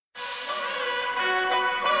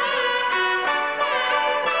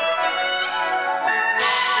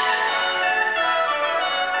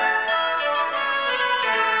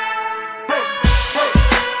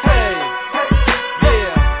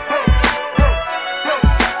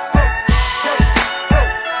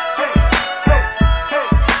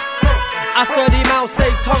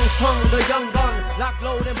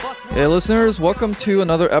Hey listeners, welcome to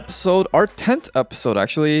another episode, our 10th episode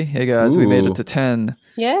actually. Hey guys, we made it to 10.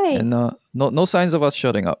 Yay. And no signs of us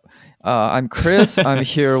shutting up. I'm Chris, I'm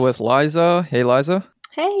here with Liza. Hey Liza.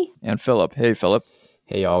 Hey. And Philip. Hey Philip.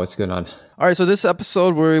 Hey y'all, what's going on? All right, so this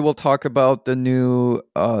episode we will talk about the new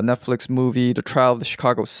Netflix movie, The Trial of the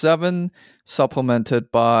Chicago 7,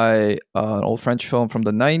 supplemented by an old French film from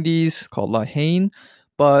the 90s called La Haine.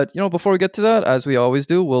 But, before we get to that, as we always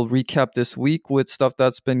do, we'll recap this week with stuff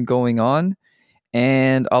that's been going on.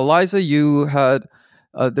 And Liza, you had,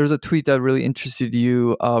 there's a tweet that really interested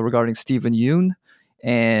you regarding Steven Yeun.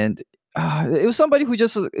 And it was somebody who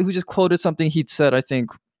just quoted something he'd said, I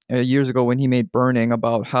think, years ago when he made Burning,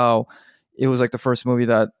 about how it was like the first movie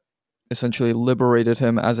that essentially liberated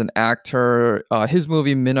him as an actor. His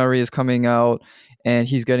movie Minari is coming out, and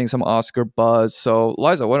he's getting some Oscar buzz. So,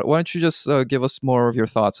 Liza, why don't you just give us more of your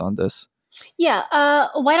thoughts on this? Yeah,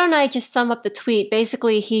 why don't I just sum up the tweet?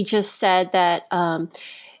 Basically, he just said that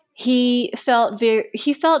he felt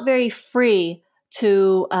very free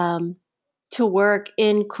to work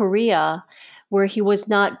in Korea, where he was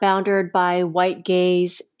not bounded by white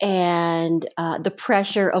gaze and the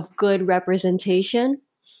pressure of good representation.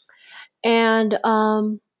 And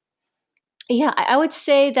I would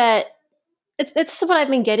say that it's what I've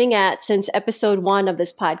been getting at since episode 1 of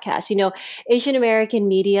this podcast. Asian American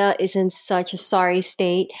media is in such a sorry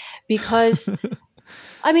state because,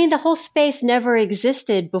 the whole space never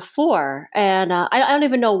existed before. And I don't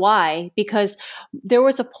even know why, because there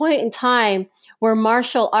was a point in time where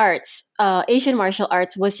martial arts, Asian martial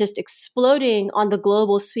arts, was just exploding on the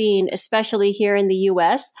global scene, especially here in the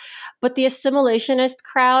US. But the assimilationist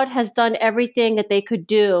crowd has done everything that they could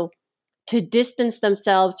do to distance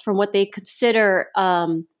themselves from what they consider a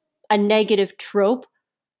negative trope.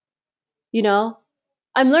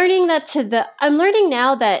 I'm learning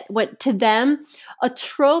now that to them, a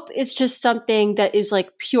trope is just something that is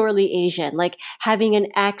like purely Asian, like having an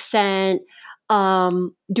accent,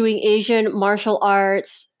 doing Asian martial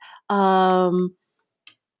arts.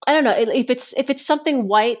 I don't know if it's something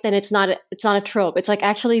white, then it's not a trope. It's like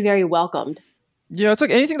actually very welcomed. Yeah, it's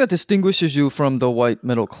like anything that distinguishes you from the white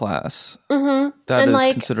middle class. Mm-hmm. That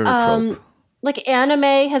is considered a trope. Like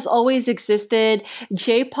anime has always existed.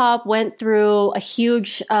 J-pop went through a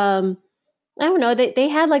huge, I don't know, they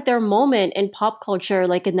had like their moment in pop culture,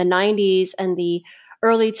 like in the 90s and the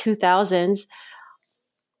early 2000s.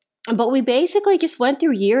 But we basically just went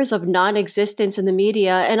through years of non-existence in the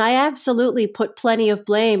media, and I absolutely put plenty of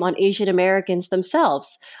blame on Asian Americans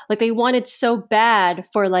themselves. Like they wanted so bad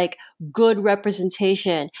for like good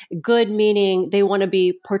representation, good meaning they want to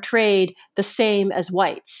be portrayed the same as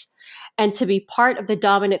whites, and to be part of the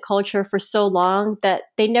dominant culture for so long that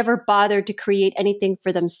they never bothered to create anything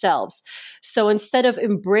for themselves. So instead of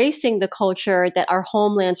embracing the culture that our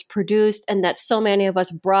homelands produced and that so many of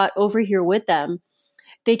us brought over here with them,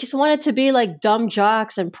 they just wanted to be like dumb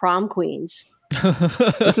jocks and prom queens.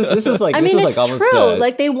 This is like it's almost true.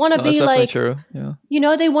 Like they want to be like, true. Yeah.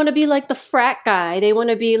 They want to be like the frat guy. They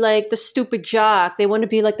want to be like the stupid jock. They want to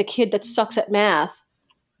be like the kid that sucks at math.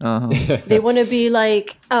 Uh-huh. They want to be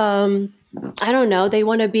like, I don't know. They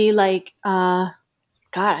want to be like,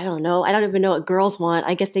 God, I don't know. I don't even know what girls want.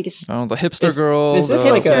 I guess they just... the hipster girl. Is this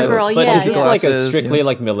like a strictly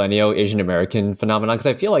like millennial Asian American phenomenon? Because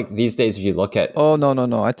I feel like these days, if you look at... Oh,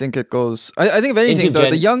 no. I think it goes... I think if anything,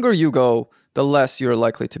 the younger you go, the less you're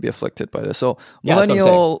likely to be afflicted by this. So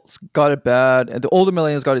millennials got it bad, and the older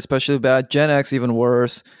millennials got it especially bad. Gen X even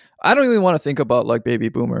worse. I don't even want to think about like baby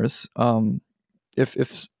boomers.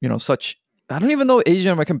 If such... I don't even know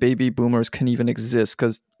Asian American baby boomers can even exist,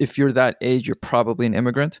 because if you're that age, you're probably an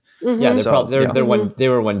immigrant. Mm-hmm. Yeah, they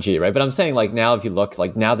were 1G, right? But I'm saying like now, if you look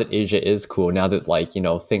like now that Asia is cool, now that like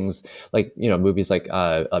things like movies like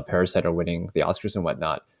Parasite are winning the Oscars and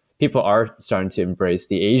whatnot, people are starting to embrace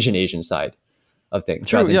the Asian side of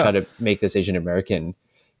things rather than try to make this Asian American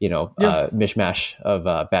mishmash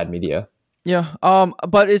of bad media. Yeah,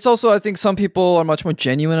 but it's also, I think some people are much more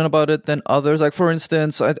genuine about it than others. Like, for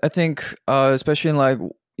instance, I think, especially in like,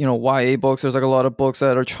 YA books, there's like a lot of books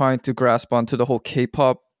that are trying to grasp onto the whole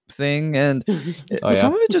K-pop thing. And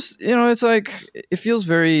some of it just, it's like, it feels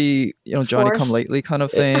very, Johnny come lately kind of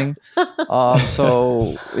thing.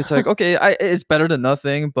 So it's like, okay, it's better than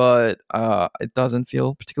nothing, but it doesn't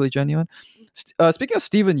feel particularly genuine. Speaking of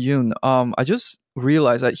Steven Yeun, I just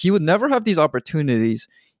realized that he would never have these opportunities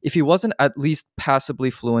if he wasn't at least passably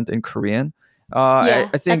fluent in Korean. I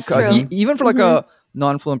think even for like a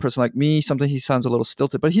non-fluent person like me, sometimes he sounds a little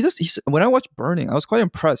stilted. But when I watched Burning, I was quite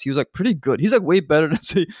impressed. He was like pretty good. He's like way better than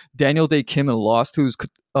say Daniel Day Kim in Lost, whose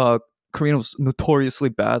Korean was notoriously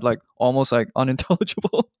bad, like almost like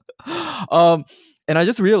unintelligible. um, and I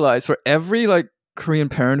just realized for every like Korean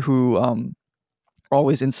parent who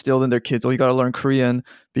always instilled in their kids, oh, you got to learn Korean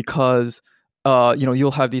because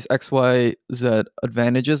you'll have these XYZ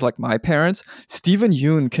advantages, like my parents. Steven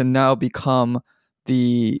Yeun can now become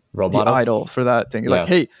the idol for that thing. Like,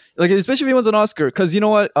 hey, like especially if he wins an Oscar, because you know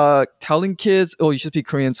what? Telling kids, oh, you should speak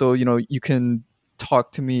Korean, so you can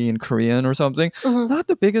talk to me in Korean or something. Not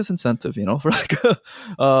the biggest incentive, for like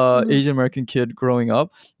a Asian American kid growing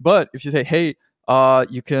up. But if you say, hey,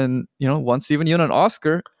 you can, won Steven Yeun an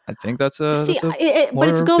Oscar, I think that's a but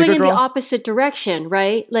it's going in the opposite direction,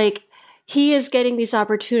 right? Like he is getting these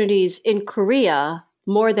opportunities in Korea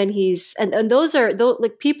more than and those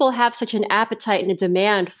like people have such an appetite and a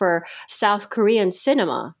demand for South Korean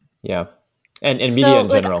cinema. Yeah. And media in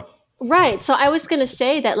general. Right. So I was going to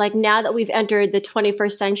say that like now that we've entered the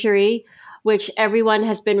 21st century, which everyone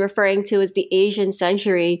has been referring to as the Asian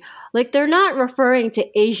century, like they're not referring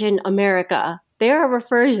to Asian America. They're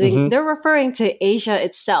referring to Asia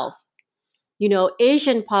itself.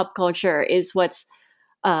 Asian pop culture is what's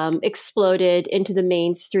exploded into the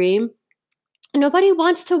mainstream. Nobody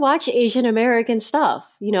wants to watch Asian American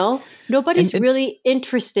stuff. Nobody's really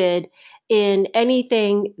interested in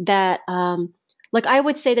anything that, like I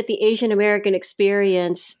would say that the Asian American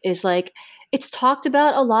experience is like, it's talked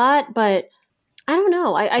about a lot, but I don't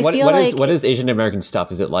know. I feel like... What is Asian American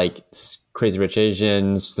stuff? Is it like Crazy Rich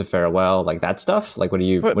Asians, The Farewell, like that stuff? Like, what do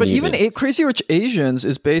you... But even Crazy Rich Asians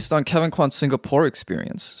is based on Kevin Kwan's Singapore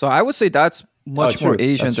experience. So I would say that's much more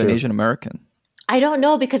Asian than Asian American. I don't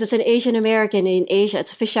know, because it's an Asian American in Asia.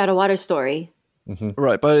 It's a fish out of water story.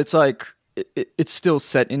 Right, but it's like, it's still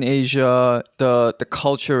set in Asia. The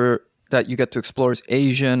culture that you get to explore is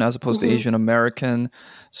Asian as opposed to Asian American.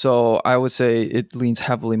 So I would say it leans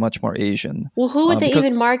heavily much more Asian. Well, who would they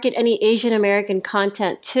even market any Asian American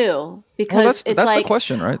content to? Because that's like, the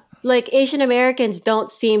question, right? Like Asian Americans don't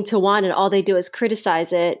seem to want it. All they do is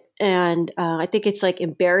criticize it. And I think it's like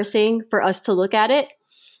embarrassing for us to look at it.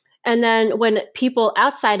 And then when people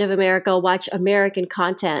outside of America watch American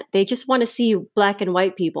content, they just want to see black and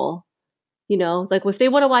white people. Like if they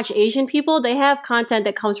want to watch Asian people, they have content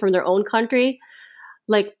that comes from their own country.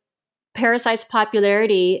 Like Parasite's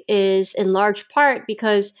popularity is in large part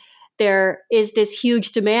because there is this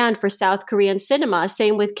huge demand for South Korean cinema.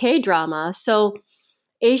 Same with K-drama. So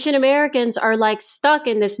Asian Americans are like stuck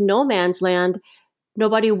in this no man's land.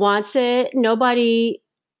 Nobody wants it. Nobody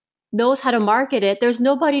knows how to market it. There's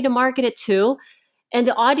nobody to market it to. And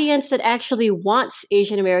the audience that actually wants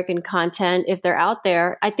Asian American content, if they're out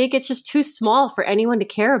there, I think it's just too small for anyone to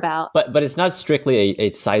care about. But it's not strictly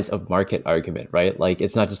a size of market argument, right? Like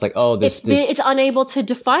it's not just like, oh, this. It's unable to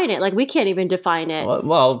define it. Like we can't even define it.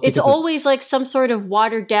 Well, it's always like some sort of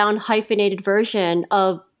watered down, hyphenated version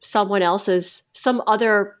of some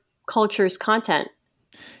other culture's content.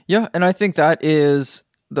 Yeah, and I think that is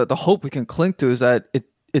the hope we can cling to, is that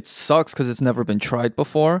it sucks because it's never been tried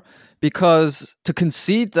before. Because to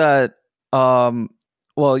concede that,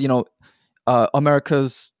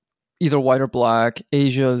 America's either white or black,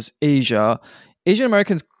 Asia's Asia, Asian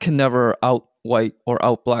Americans can never out white or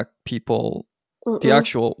out black people, the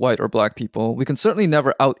actual white or black people. We can certainly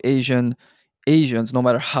never out Asians, no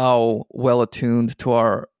matter how well attuned to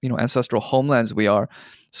our ancestral homelands we are.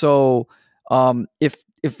 So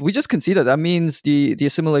if we just concede that means the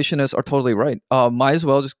assimilationists are totally right. Might as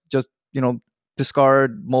well just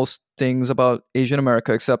discard most things about Asian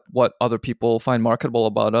America except what other people find marketable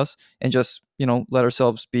about us, and just let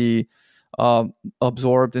ourselves be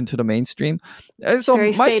absorbed into the mainstream. So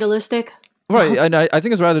very fatalistic, right? And I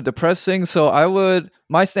think it's rather depressing. So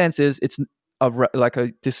my stance is it's like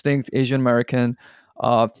a distinct Asian American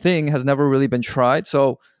thing has never really been tried.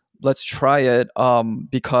 So let's try it,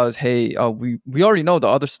 because hey, we already know the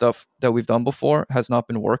other stuff that we've done before has not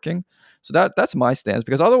been working. So that's my stance,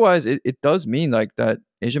 because otherwise it does mean like that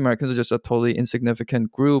Asian Americans are just a totally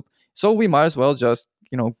insignificant group. So we might as well just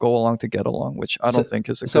go along to get along, which I don't think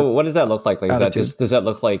is a so good what does that look like? Like attitude. does that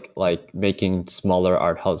look like making smaller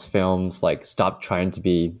art house films? Like stop trying to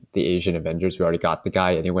be the Asian Avengers. We already got the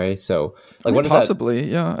guy anyway. So like what is possibly that?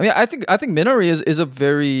 Yeah. I mean, I think Minari is a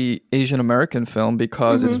very Asian American film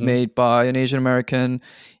because it's made by an Asian American.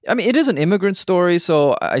 I mean, it is an immigrant story,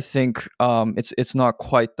 so I think it's not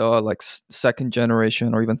quite the like second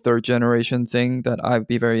generation or even third generation thing that I'd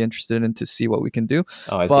be very interested in to see what we can do.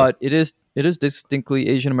 But it is distinctly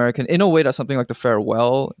Asian American in a way that something like The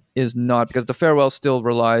Farewell is not, because The Farewell still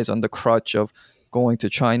relies on the crutch of going to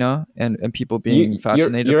China and people being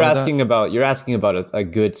fascinated. You're asking about a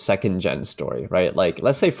good second gen story, right? Like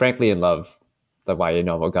let's say Frankly in Love the YA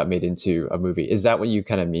novel got made into a movie. Is that what you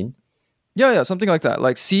kind of mean? Yeah, something like that.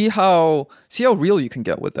 Like see how real you can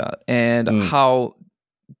get with that, and how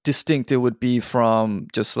distinct it would be from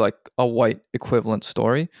just like a white equivalent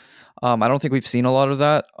story. I don't think we've seen a lot of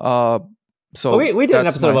that. So we did an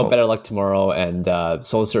that's episode my about hope. Better Luck Tomorrow and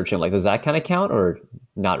Soul Searching. Like, does that kind of count or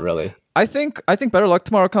not really? I think Better Luck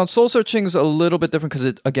Tomorrow counts. Soul Searching is a little bit different because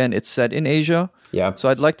it's set in Asia. Yeah. So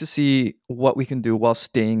I'd like to see what we can do while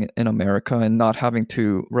staying in America and not having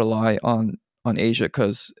to rely on Asia,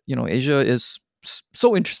 because Asia is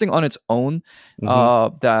so interesting on its own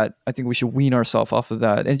that I think we should wean ourselves off of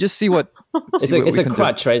that and just see what. It's a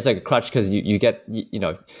crutch, right? It's like a crutch because you get you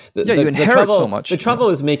inherit so much. The trouble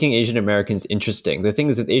is making Asian Americans interesting. The thing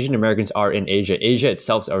is that Asian Americans are in Asia. Asia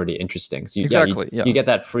itself is already interesting. So you get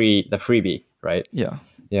that freebie, right? Yeah.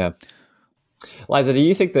 Yeah. Liza, do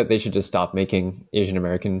you think that they should just stop making Asian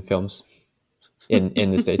American films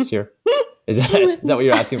in the States here? Is that what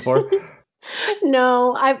you're asking for?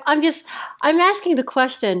 No, I'm asking the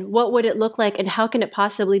question, what would it look like and how can it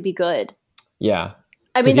possibly be good? Yeah.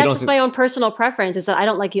 I mean, that's just my own personal preference, is that I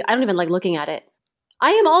don't even like looking at it.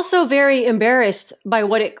 I am also very embarrassed by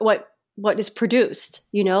what is produced,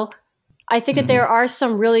 I think that there are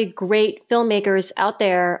some really great filmmakers out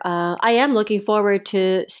there. I am looking forward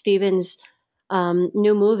to Steven's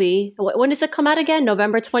new movie. When does it come out again?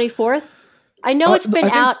 November 24th? I know it's been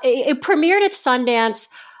out. It premiered at Sundance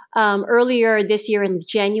earlier this year in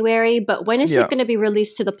January, but when is it going to be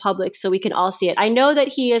released to the public so we can all see it? I know that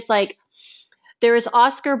he is like, there is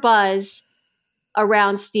Oscar buzz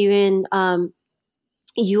around Steven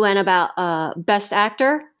Yeun about Best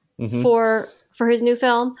Actor for his new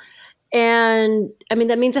film. And I mean,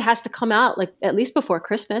 that means it has to come out like at least before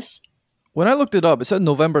Christmas. When I looked it up, it said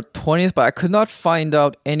November 20th, but I could not find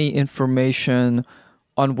out any information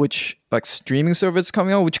on which like streaming service it's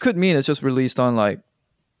coming out, which could mean it's just released on like,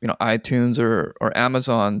 iTunes or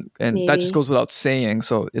Amazon, and Maybe. that just goes without saying.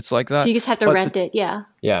 So it's like that. So you just have to rent it. Yeah.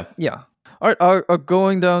 Yeah. Yeah. All right.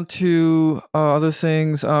 Going down to other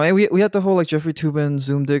things. And we had the whole like Jeffrey Toobin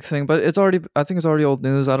Zoom dig thing, but I think it's already old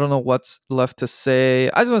news. I don't know what's left to say.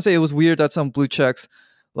 I just want to say it was weird that some blue checks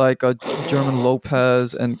like German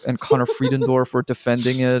Lopez and Connor Friedendorf were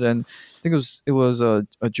defending it, and I think it was a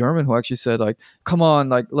German who actually said like, "Come on,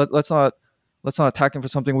 like let's not attack him for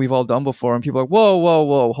something we've all done before." And people are like,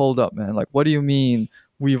 whoa, hold up, man! Like, what do you mean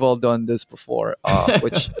we've all done this before?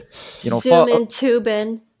 Which Zoom in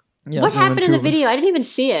Toobin. Yeah, what happened in the video? I didn't even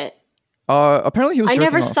see it. Apparently he was. I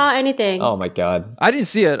never off. saw anything. Oh my god! I didn't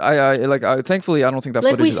see it. I thankfully I don't think that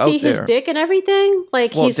footage is out there. Like we see his dick and everything.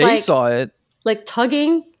 Like well, he's they saw it. Like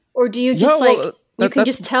tugging, or do you just you can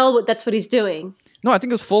just tell that's what he's doing? No, I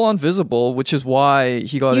think it was full on visible, which is why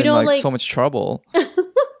he got in so much trouble.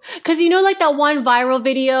 Because like that one viral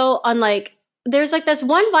video on like there's like this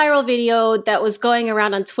one viral video that was going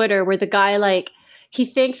around on Twitter where the guy like. He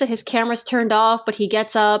thinks that his camera's turned off, but he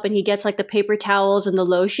gets up and he gets like the paper towels and the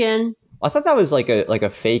lotion. I thought that was like a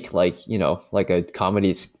fake, like a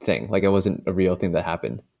comedy thing. Like it wasn't a real thing that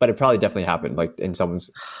happened, but it probably definitely happened, like in someone's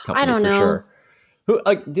company. I don't know. Sure. Who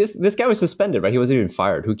like this guy was suspended, right? He wasn't even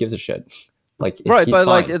fired. Who gives a shit? Like right, but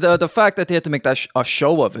fine. Like the fact that they had to make that a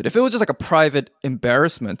show of it. If it was just like a private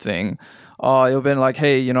embarrassment thing, it would have been like,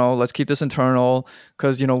 hey, let's keep this internal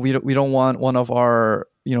because we don't want one of our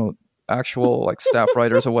actual like staff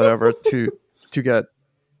writers or whatever to get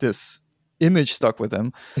this image stuck with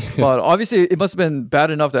him. But obviously it must have been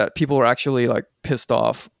bad enough that people were actually like pissed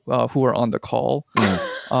off who were on the call.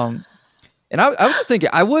 And I was just thinking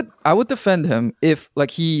I would defend him if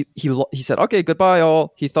like he said okay, goodbye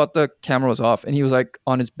all. He thought the camera was off and he was like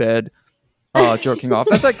on his bed jerking off.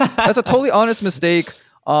 That's a totally honest mistake.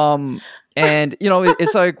 And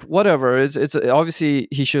it's like whatever. It's obviously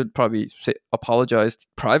he should probably apologize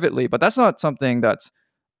privately, but that's not something that's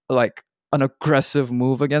like an aggressive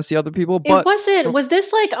move against the other people. But it wasn't. Was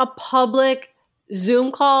this like a public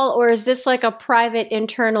Zoom call or is this like a private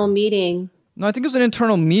internal meeting? No, I think it was an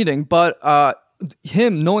internal meeting. But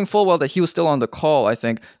him knowing full well that he was still on the call, I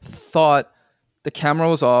think thought the camera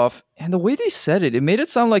was off, and the way they said it made it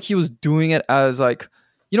sound like he was doing it as like.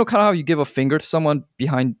 Kind of how you give a finger to someone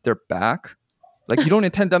behind their back. Like, you don't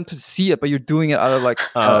intend them to see it, but you're doing it out of like,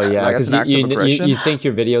 because an act of aggression. You think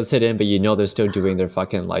your video's hidden, but they're still doing their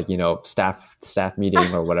fucking like, staff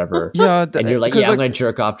meeting or whatever. Yeah. And you're like, I'm going to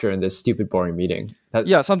jerk off during this stupid, boring meeting.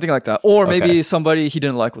 Yeah, something like that. Or Okay. maybe somebody he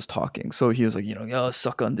didn't like was talking. So he was like, yo,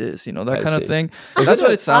 suck on this, that I kind see. of thing. That's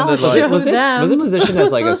what it sounded Oh, like. sure. Was them. it positioned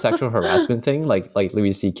as like a sexual harassment thing, like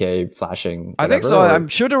Louis C.K. flashing? I think whatever, so. or- I'm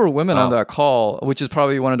sure there were women on Wow. that call, which is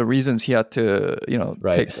probably one of the reasons he had to,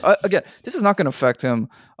 Right. take. Again, this is not going to affect him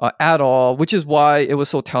at all, which is why it was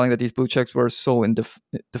so telling that these blue checks were so in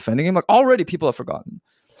defending him. Like already people have forgotten.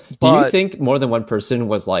 Do you But think more than one person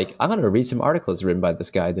was like, I'm going to read some articles written by this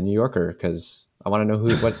guy, the New Yorker, because I want to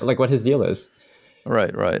know what his deal is?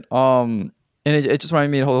 right. And it just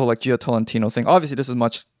reminded me of the whole like Gia Tolentino thing. Obviously, this is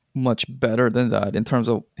much better than that in terms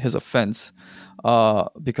of his offense,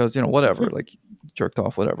 because whatever, like jerked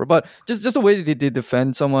off, whatever. But just the way that they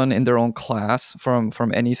defend someone in their own class from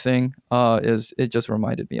anything it just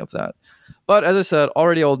reminded me of that. But as I said,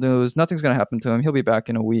 already old news. Nothing's gonna happen to him. He'll be back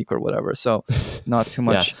in a week or whatever. So not too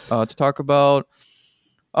much to talk about.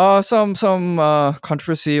 Some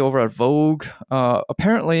controversy over at Vogue.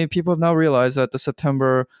 Apparently, people have now realized that the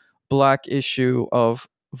September Black issue of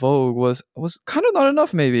Vogue was kind of not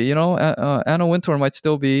enough. Maybe Anna Wintour might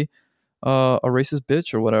still be a racist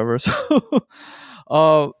bitch or whatever.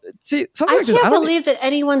 So, see, something I like this. can't I don't believe that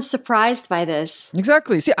anyone's surprised by this.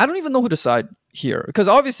 exactly. See, I don't even know who to side here because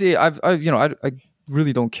obviously I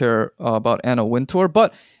really don't care about Anna Wintour,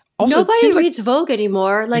 but also it Nobody seems like reads Vogue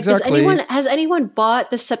anymore. Like, Exactly. has anyone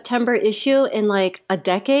bought the September issue in like a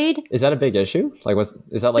decade? Is that a big issue? Like,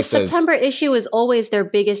 is that like The September issue is always their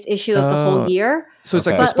biggest issue of the Oh. whole year. so it's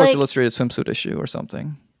like Okay. the But, Sports like- Illustrated swimsuit issue or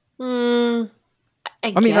something.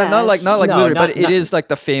 I I mean, not like No, literally, not- but it not- is like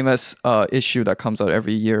the famous issue that comes out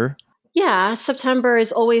every year. Yeah, September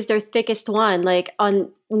is always their thickest one. Like on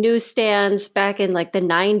newsstands back in like the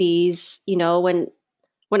 90s,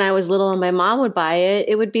 when I was little and my mom would buy it,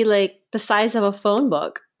 it would be like the size of a phone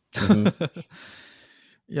book.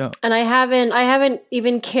 Yeah, And I haven't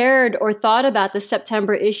even cared or thought about the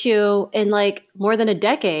September issue in like more than a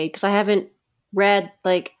decade because I haven't read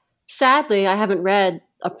sadly I haven't read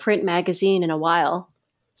a print magazine in a while.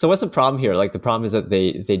 So what's the problem here? Like the problem is that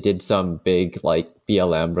they did some big like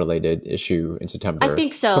BLM related issue in September. I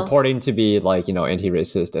think so. Purporting to be like,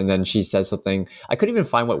 anti-racist. And then she says something. I couldn't even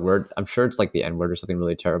find what word. I'm sure it's like the N-word or something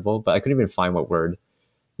really terrible, but I couldn't even find what word,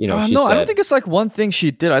 she no, said. I don't think it's like one thing she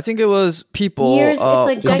did. I think it was people Years, it's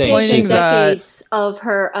like just saying decades and Jesus. decades of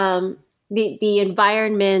her the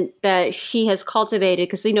environment that she has cultivated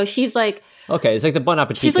because she's like Okay, it's like the Bon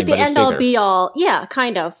Appetit she's like thing, the but it's end all bigger. be all. Yeah,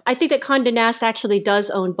 kind of. I think that Condé Nast actually does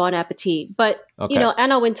own Bon Appetit, but Okay.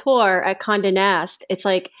 Anna Wintour at Condé Nast, it's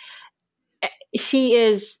like she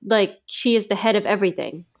is the head of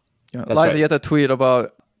everything. Yeah. That's Liza, right. you had to tweet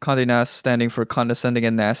about Condé Nast standing for condescending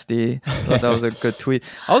and nasty. I thought that was a good tweet.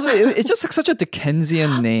 Also, it's just like such a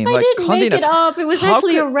Dickensian name. I like didn't Condé make it Nast. up. It was How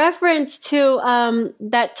actually a could- reference to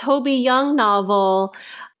that Toby Young novel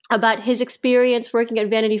about his experience working at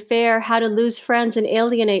Vanity Fair, how to lose friends and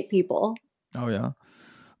alienate people. Oh yeah,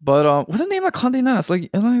 but with a name like Condé Nast,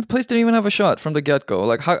 like the place didn't even have a shot from the get go.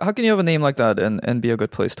 Like how can you have a name like that and be a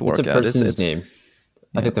good place to work It's a at? person's name.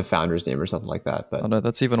 I think the founder's name or something like that. But Oh, no,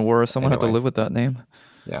 that's even worse. Someone had to Anyway. live with that name.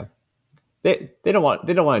 yeah, they don't want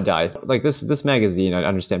to die. Like this magazine, I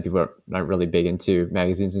understand people are not really big into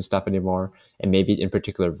magazines and stuff anymore, and maybe in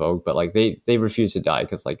particular Vogue. But like they refuse to die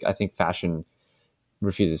because like I think fashion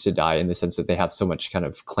refuses to die in the sense that they have so much kind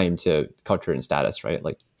of claim to culture and status, right?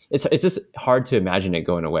 Like it's just hard to imagine it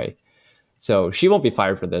going away. So she won't be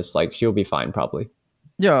fired for this. Like she'll be fine probably.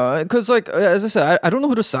 Yeah, because like as I said, I don't know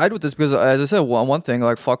who to side with this because as I said, one thing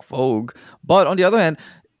like fuck Vogue, but on the other hand,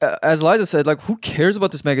 as Liza said, like who cares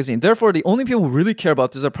about this magazine? Therefore, the only people who really care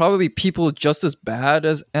about this are probably people just as bad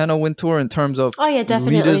as Anna Wintour in terms of Oh yeah,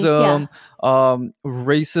 definitely. elitism,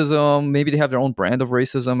 racism. Maybe they have their own brand of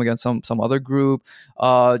racism against some other group.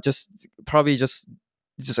 Just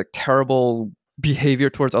like terrible behavior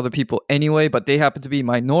towards other people anyway, but they happen to be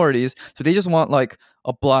minorities, so they just want like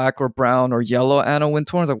a black or brown or yellow Anna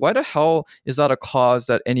Wintour. It's like, why the hell is that a cause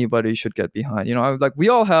that anybody should get behind? Like we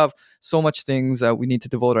all have so much things that we need to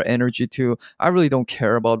devote our energy to. I really don't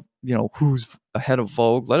care about who's ahead of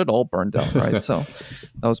Vogue. Let it all burn down, right? So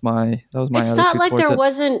that was my It's attitude not like towards there it.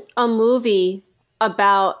 wasn't a movie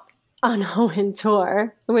about Anna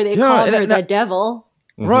Wintour where they Yeah, called and- her and the I- devil.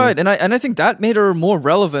 Right, and I think that made her more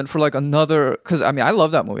relevant for like another, because I mean I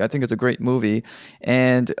love that movie. I think it's a great movie,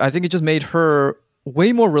 and I think it just made her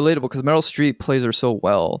way more relatable because Meryl Streep plays her so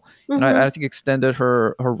well, and I think extended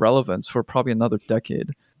her relevance for probably another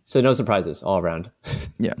decade. So no surprises all around.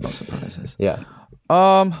 Yeah, no surprises. Yeah.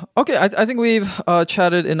 Okay, I think we've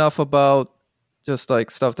chatted enough about just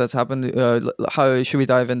like stuff that's happened. How should we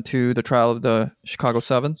dive into the trial of the Chicago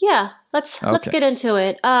 7? Yeah, let's Okay. get into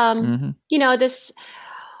it. You know, this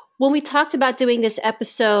when we talked about doing this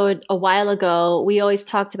episode a while ago, we always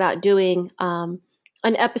talked about doing an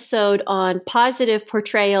episode on positive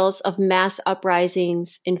portrayals of mass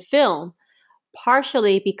uprisings in film,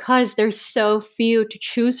 partially because there's so few to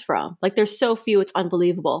choose from. Like there's so few, it's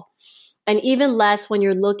unbelievable. And even less when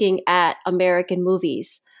you're looking at American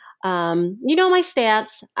movies. You know my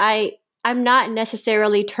stance. I'm not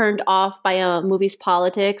necessarily turned off by a movie's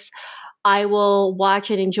politics. I will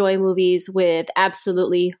watch and enjoy movies with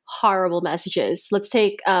absolutely horrible messages. Let's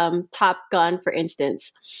take Top Gun, for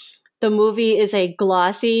instance. The movie is a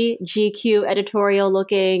glossy GQ editorial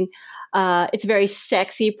looking, it's a very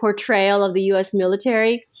sexy portrayal of the US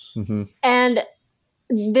military. Mm-hmm. And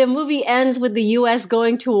the movie ends with the US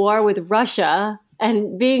going to war with Russia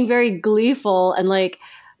and being very gleeful and like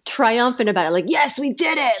triumphant about it. Like, yes, we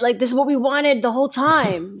did it. Like, this is what we wanted the whole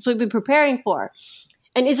time. So we've been preparing for.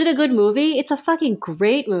 And is it a good movie? It's a fucking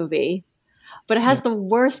great movie. But it has the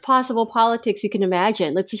worst possible politics you can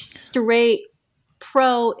imagine. It's just straight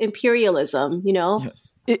pro-imperialism, you know? Yeah.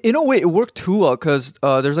 In a way, it worked too well because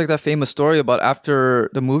there's like that famous story about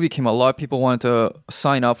after the movie came out, a lot of people wanted to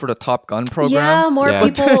sign up for the Top Gun program. Yeah, more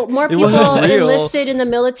people wasn't real. enlisted in the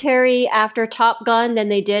military after Top Gun than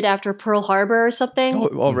they did after Pearl Harbor or something.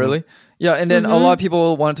 Oh, really? Yeah, and then a lot of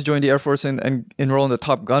people wanted to join the Air Force and enroll in the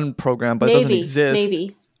Top Gun program, but it doesn't exist.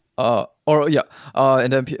 Navy. And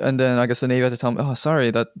then I guess the Navy had to tell them, oh,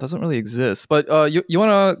 sorry, that doesn't really exist. But you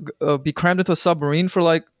want to be crammed into a submarine for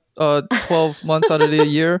like 12 months out of the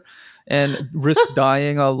year and risk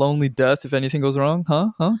dying a lonely death if anything goes wrong?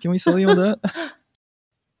 Huh? Can we sell you on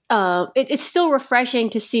that? It's still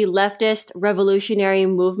refreshing to see leftist revolutionary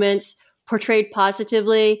movements portrayed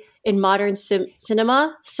positively in modern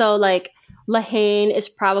cinema. So like La Haine is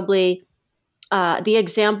probably the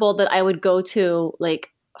example that I would go to like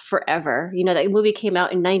forever. You know, that movie came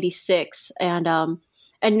out in 96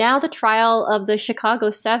 and now the trial of the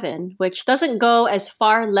Chicago 7, which doesn't go as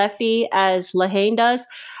far lefty as La Haine does,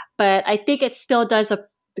 but I think it still does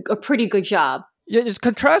a pretty good job. Yeah, just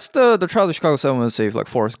contrast the trial of the Chicago 7 with, say, like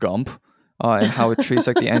Forrest Gump and how it treats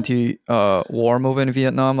like the anti-war movement in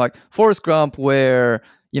Vietnam. Like Forrest Gump, where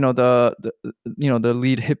the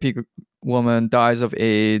lead hippie woman dies of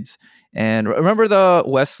AIDS, and remember the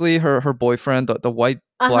Wesley, her boyfriend, the white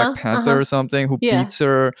Black Panther or something, who beats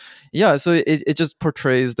her. Yeah, so it just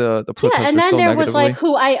portrays the protesters and then so there negatively. was like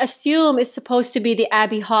who I assume is supposed to be the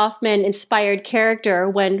Abby Hoffman inspired character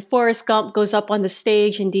when Forrest Gump goes up on the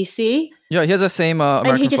stage in DC. Yeah, he has the same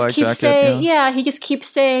American and he just flag keeps jacket. Saying, he just keeps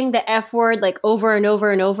saying the F word like over and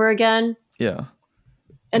over and over again. Yeah.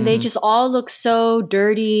 And they just all look so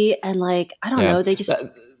dirty and like, I don't know, they just...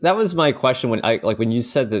 That was my question when you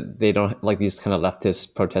said that they don't like these kind of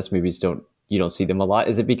leftist protest movies you don't see them a lot.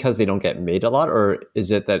 Is it because they don't get made a lot, or is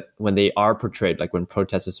it that when they are portrayed, like when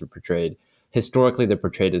protesters are portrayed, historically they're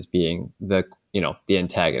portrayed as being the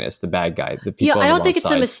antagonist, the bad guy, the people? Yeah, I don't think it's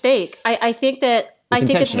a mistake. I think that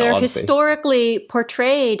they're historically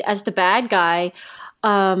portrayed as the bad guy.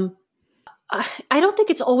 I don't think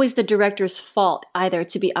it's always the director's fault either,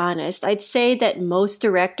 to be honest. I'd say that most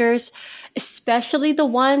directors, especially the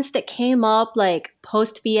ones that came up like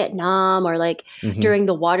post-Vietnam or like during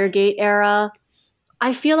the Watergate era,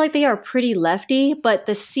 I feel like they are pretty lefty, but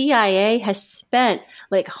the CIA has spent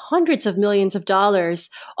like hundreds of millions of dollars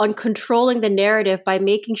on controlling the narrative by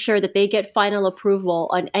making sure that they get final approval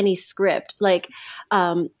on any script. Like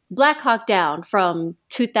Black Hawk Down from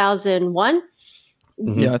 2001.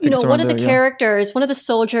 Yeah, I think one of the characters, one of the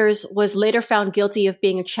soldiers was later found guilty of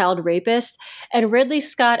being a child rapist. And Ridley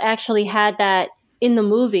Scott actually had that in the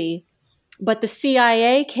movie. But the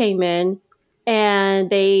CIA came in and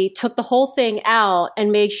they took the whole thing out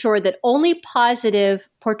and made sure that only positive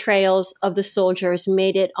portrayals of the soldiers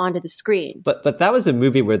made it onto the screen. But that was a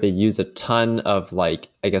movie where they use a ton of like,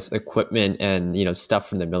 I guess, equipment and stuff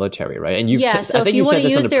from the military, right? And so if you want to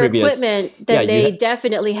use their equipment, then they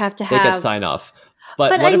definitely have to have... They get sign off.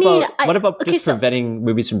 But what about preventing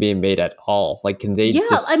movies from being made at all? Like, can they?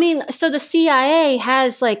 Yeah, so the CIA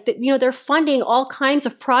has like, they're funding all kinds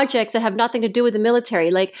of projects that have nothing to do with the military,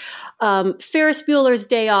 like Ferris Bueller's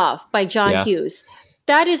Day Off by John Hughes.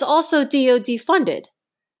 That is also DoD funded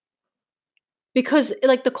because,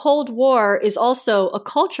 like, the Cold War is also a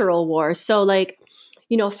cultural war. So, like,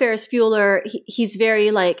 Ferris Bueller, he's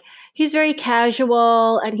very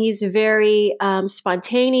casual and he's very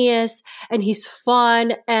spontaneous and he's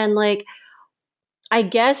fun. And like, I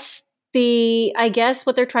guess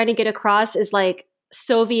what they're trying to get across is like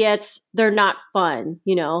Soviets, they're not fun,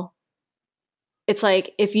 It's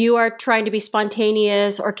like if you are trying to be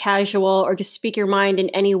spontaneous or casual or just speak your mind in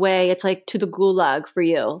any way, it's like to the gulag for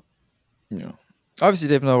you. Yeah. Obviously,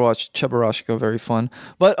 they've never watched Cheburashka. Very fun.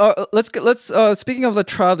 But let's speaking of the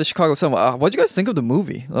trial of the Chicago 7, what do you guys think of the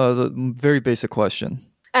movie? The very basic question.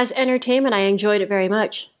 As entertainment, I enjoyed it very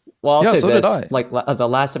much. Well, I'll Yeah, say so this. did I. Like the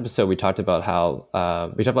last episode, we talked about how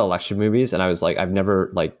we talked about election movies, and I was like, I've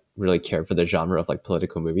never like really cared for the genre of like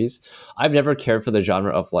political movies. I've never cared for the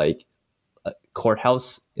genre of like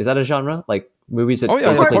courthouse. Is that a genre? Like movies that Oh, yeah,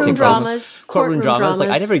 basically Courtroom take place- dramas. Courtroom dramas. Like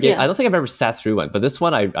I never gave. Yeah. I don't think I've ever sat through one, but this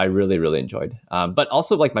one I really really enjoyed. But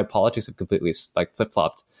also like my politics have completely like flip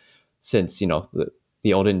flopped since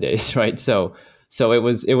the olden days, right? So it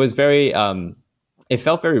was very it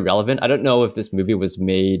felt very relevant. I don't know if this movie was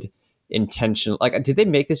made intentional. Like, did they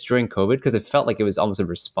make this during COVID? Because it felt like it was almost a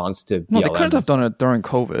response to BLM. No, they couldn't have done it during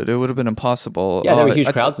COVID. It would have been impossible. Yeah, there were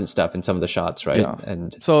huge crowds and stuff in some of the shots, right? Yeah.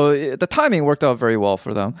 And So the timing worked out very well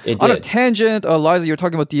for them. It On a did. tangent, Liza, you're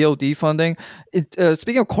talking about DOD funding.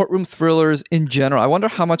 Speaking of courtroom thrillers in general, I wonder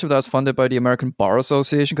how much of that is funded by the American Bar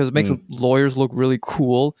Association because it makes lawyers look really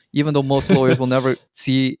cool, even though most lawyers will never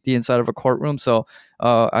see the inside of a courtroom. So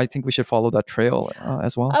I think we should follow that trail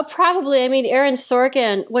as well. Probably. I mean, Aaron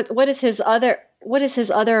Sorkin. What is his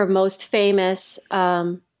other most famous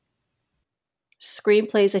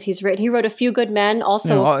screenplays that he's written? He wrote A Few Good Men,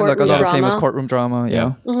 also a courtroom like another drama. famous courtroom drama.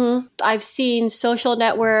 Yeah. I've seen Social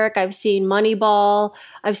Network. I've seen Moneyball.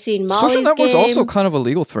 I've seen Molly's Social Network's Game. also kind of a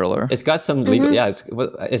legal thriller. it's got some legal. Yeah,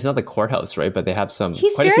 it's not the courthouse, right? But they have some.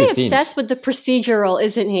 He's quite very a few obsessed scenes. with the procedural,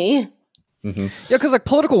 isn't he? Yeah, because like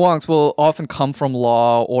political wonks will often come from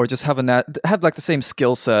law or just have like the same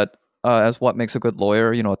skill set as what makes a good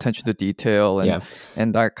lawyer. Attention to detail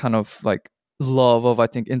and that kind of like love of I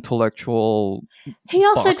think intellectual. He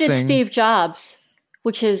also did boxing. Steve Jobs,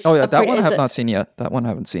 which is That one I have not seen yet. That one I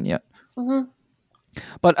haven't seen yet.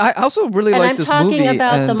 But I also really And like I'm this talking movie.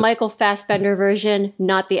 about the and- Michael Fassbender version,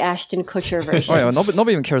 not the Ashton Kutcher version. Oh yeah,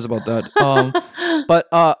 nobody even cares about that. But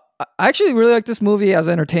I actually really like this movie as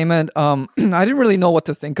entertainment. I didn't really know what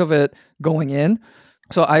to think of it going in,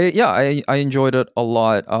 so I enjoyed it a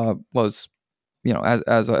lot. Was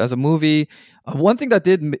as a movie. One thing that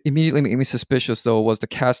did immediately make me suspicious though was the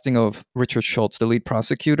casting of Richard Schultz, the lead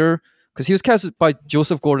prosecutor, because he was casted by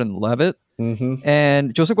Joseph Gordon-Levitt.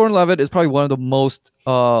 And Joseph Gordon-Levitt is probably one of the most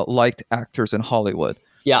liked actors in Hollywood.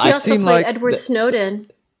 Yeah, He I've also seen played like Edward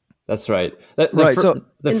Snowden that's right. Right, so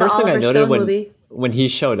the in first the thing I Oliver noted Stone movie. when he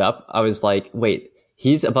showed up, I was like, wait,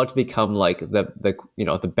 he's about to become like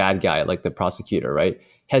the bad guy, like the prosecutor, right?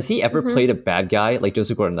 Has he ever played a bad guy like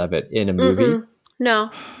Joseph Gordon-Levitt in a movie?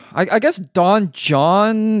 No. I guess Don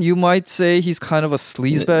John, you might say he's kind of a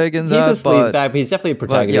sleazebag in that. He's a sleazebag, but he's definitely a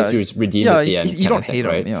protagonist who's redeemed at the end. You don't kind hate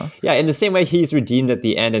of him, thing, yeah. right? Yeah, in the same way he's redeemed at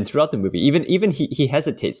the end and throughout the movie. Even he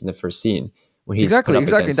hesitates in the first scene when he's Exactly.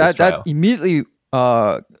 put up against this That trial. immediately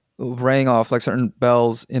rang off like certain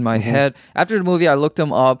bells in my head. After the movie, I looked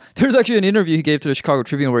him up. There's actually an interview he gave to the Chicago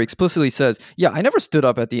Tribune where he explicitly says, "Yeah, I never stood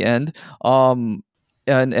up at the end."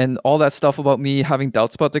 And all that stuff about me having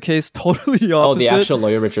doubts about the case, totally the opposite. Oh, the actual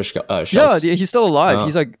lawyer, Richard Schultz. Yeah, he's still alive.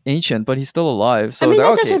 He's like ancient, but he's still alive. So I mean, I that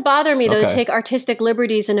was like, doesn't bother me, though, to Okay. take artistic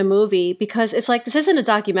liberties in a movie because it's like, this isn't a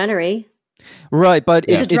documentary. right, but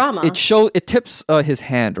It's a drama. It tips his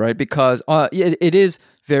hand, right? Because it is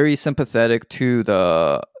very sympathetic to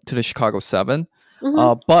the Chicago 7,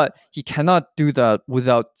 but he cannot do that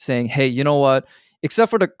without saying, "Hey, you know what?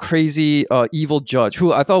 Except for the crazy evil judge,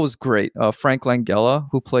 who I thought was great, Frank Langella,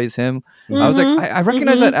 who plays him. I was like, I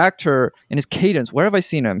recognize that actor and his cadence. Where have I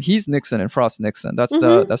seen him? He's Nixon in Frost Nixon. That's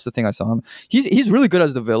the thing I saw him. He's really good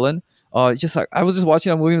as the villain. Just like I was just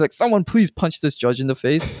watching that movie, like someone please punch this judge in the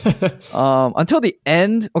face. Until the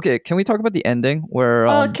end. Okay, can we talk about the ending? Where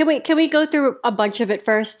Can we go through a bunch of it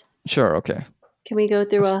first? sure, okay. Can we go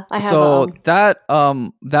through a? I have So that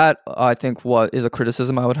I think what is a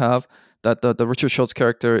criticism I would have, that the Richard Schultz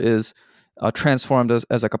character is transformed as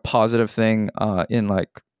like a positive thing in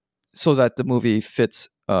like so that the movie fits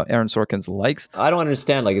Aaron Sorkin's likes. I don't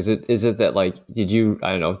understand. Like, is it that like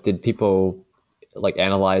did people like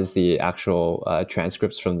analyze the actual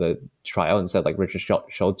transcripts from the trial and said like Richard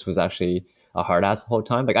Schultz was actually a hard ass the whole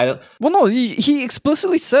time? Like, I don't. Well, no, he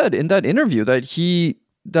explicitly said in that interview that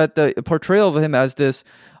the portrayal of him as this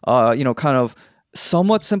kind of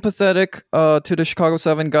somewhat sympathetic to the Chicago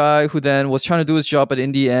 7 guy who then was trying to do his job, but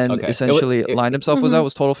in the end Okay. essentially lined himself with that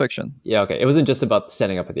was total fiction. Yeah, okay. It wasn't just about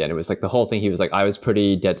standing up at the end. It was like the whole thing. He was like, I was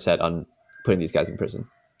pretty dead set on putting these guys in prison.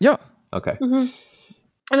 Yeah. Okay.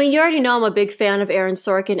 I mean, you already know I'm a big fan of Aaron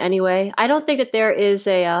Sorkin anyway. I don't think that there is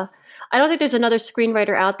I don't think there's another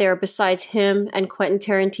screenwriter out there besides him and Quentin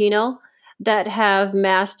Tarantino that have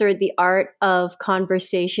mastered the art of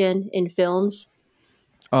conversation in films.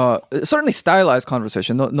 Certainly stylized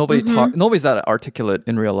conversation. Nobody's that articulate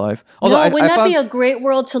in real life. Although Wouldn't that be a great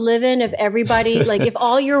world to live in if everybody, like if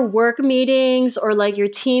all your work meetings or like your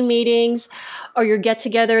team meetings or your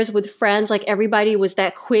get-togethers with friends, like everybody was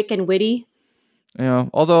that quick and witty? Yeah,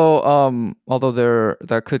 although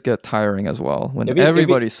that could get tiring as well when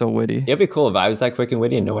everybody's so witty. It'd be cool if I was that quick and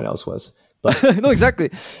witty and no one else was. But no, exactly.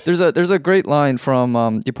 There's a great line from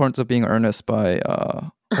The Importance of Being Earnest by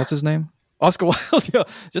what's his name? Oscar Wilde. Yeah,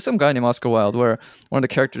 just some guy named Oscar Wilde, where one of the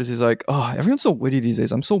characters is like, "Oh, everyone's so witty these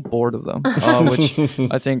days. I'm so bored of them." Which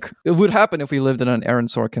I think it would happen if we lived in an Aaron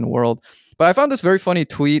Sorkin world. But I found this very funny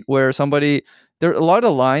tweet where there are a lot of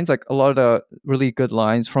the lines, like a lot of the really good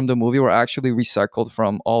lines from the movie, were actually recycled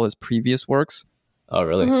from all his previous works. Oh,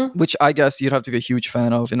 really? Mm-hmm. Which I guess you'd have to be a huge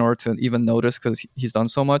fan of in order to even notice, because he's done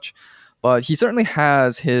so much. But he certainly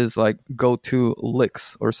has his like go-to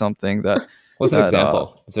licks or something that. What's an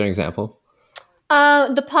example? Is there an example?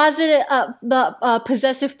 The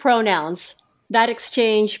possessive pronouns, that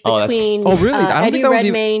exchange between really? Eddie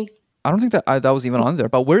Redmayne. I don't think that was even on there.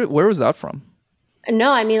 But where was that from?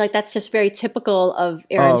 No, I mean like that's just very typical of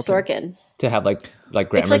Aaron Sorkin. To have like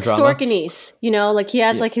grammar it's like drama? Sorkinese, like he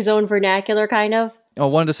has like his own vernacular kind of.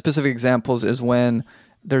 One of the specific examples is when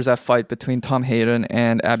there's that fight between Tom Hayden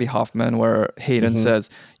and Abby Hoffman, where Hayden says,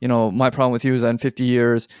 my problem with you is that in 50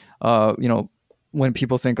 years, when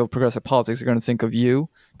people think of progressive politics, they're going to think of you.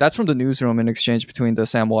 That's from The Newsroom, in exchange between the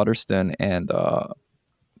Sam Waterston and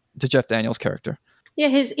the Jeff Daniels character. Yeah,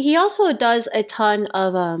 he also does a ton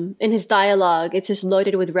of in his dialogue. It's just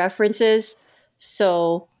loaded with references,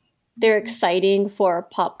 so they're exciting for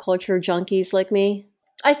pop culture junkies like me.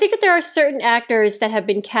 I think that there are certain actors that have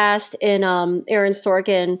been cast in Aaron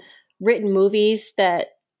Sorkin written movies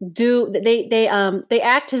that they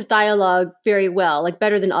act his dialogue very well, like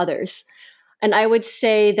better than others. And I would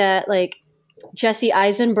say that like Jesse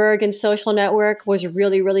Eisenberg in Social Network was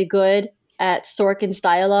really, really good at Sorkin's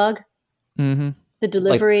dialogue. Mm-hmm. The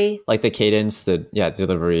delivery. Like the cadence,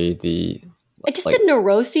 delivery, the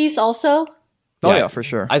neuroses also. Oh yeah, for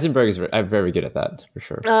sure. Eisenberg is very good at that, for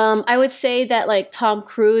sure. I would say that like Tom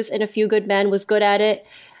Cruise in A Few Good Men was good at it.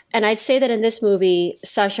 And I'd say that in this movie,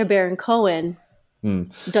 Sacha Baron Cohen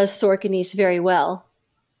does Sorkinese very well.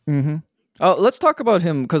 Mm-hmm. Let's talk about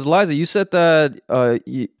him, because Liza, you said that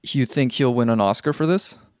you think he'll win an Oscar for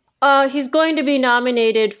this? He's going to be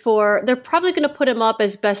nominated they're probably going to put him up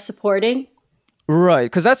as Best Supporting. Right,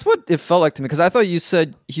 because that's what it felt like to me, because I thought you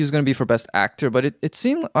said he was going to be for Best Actor, but it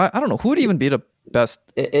seemed, I don't know, who would even be the best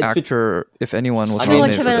actor if anyone was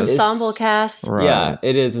nominated for this? Too much of an ensemble cast. Right. Yeah,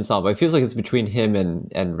 it is ensemble. It feels like it's between him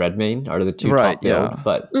and Redmayne are the two top billed,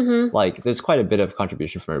 but like there's quite a bit of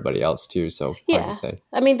contribution from everybody else too, so hard to say.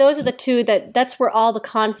 I mean, those are the two that's where all the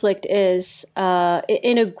conflict is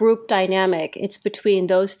in a group dynamic. It's between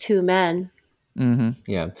those two men. Mm-hmm.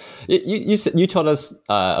 Yeah, you told us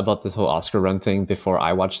about this whole Oscar run thing before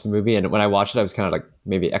I watched the movie, and when I watched it, I was kind of like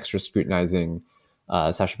maybe extra scrutinizing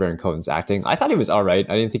Sacha Baron Cohen's acting. I thought he was all right.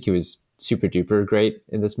 I didn't think he was super duper great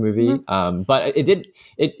in this movie, but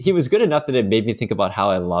he was good enough that it made me think about how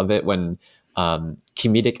I love it when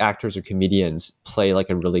comedic actors or comedians play like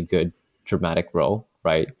a really good dramatic role.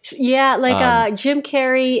 Right. Yeah, like Jim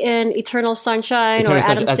Carrey in Eternal Sunshine, or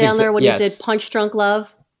Adam Sandler when he did Punch Drunk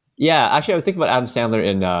Love. Yeah, actually, I was thinking about Adam Sandler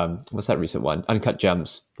in what's that recent one? Uncut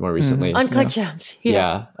Gems, more recently. Uncut Gems.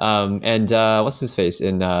 Yeah. And what's his face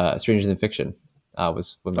in Stranger Than Fiction?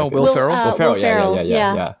 Was one of my Will Ferrell. Will Ferrell.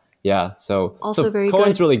 Yeah. So very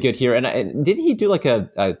Cohen's good. really good here. And didn't he do like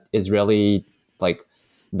a Israeli like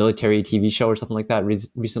military TV show or something like that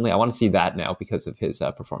recently? I want to see that now because of his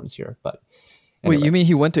performance here. But anyway. Wait, you mean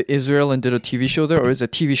he went to Israel and did a TV show there, or is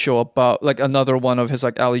it a TV show about like another one of his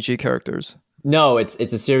like Ali G characters? No, it's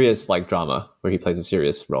a serious like drama where he plays a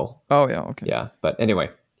serious role. Oh yeah, okay. Yeah, but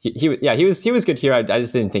anyway, he was good here. I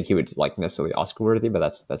just didn't think he would like necessarily Oscar worthy, but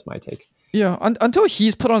that's my take. Yeah, until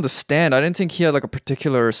he's put on the stand, I didn't think he had like a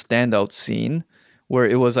particular standout scene where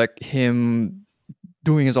it was like him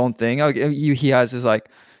doing his own thing. Like, he has his like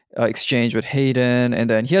exchange with Hayden, and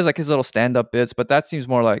then he has like his little stand-up bits, but that seems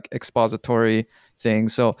more like expository thing.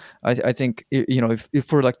 So I think if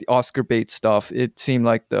for like the Oscar bait stuff, it seemed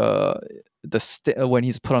like when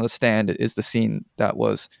he's put on the stand is the scene that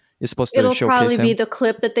is supposed to showcase him. It'll probably be the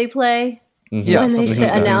clip that they play when they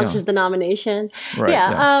announces the nomination. Right,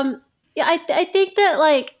 I think that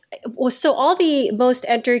like so all the most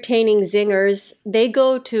entertaining zingers, they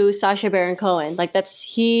go to Sacha Baron Cohen. Like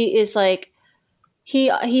he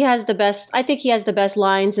has the best. I think he has the best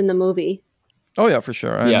lines in the movie. Oh yeah, for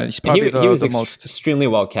sure. And Yeah, he's and probably he was the most. extremely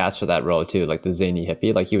well cast for that role too, like the zany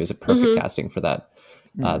hippie. Like he was a perfect casting for that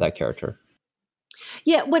that character.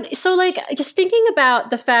 Yeah, so like just thinking about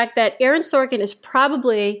the fact that Aaron Sorkin is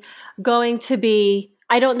probably going to be,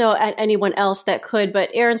 I don't know anyone else that could, but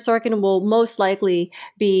Aaron Sorkin will most likely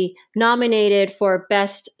be nominated for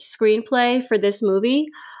best screenplay for this movie.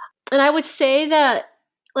 And I would say that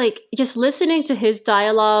like just listening to his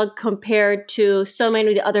dialogue compared to so many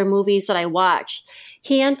of the other movies that I watched,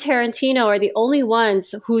 he and Tarantino are the only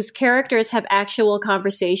ones whose characters have actual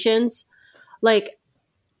conversations. Like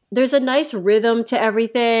there's a nice rhythm to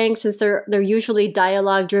everything since they're usually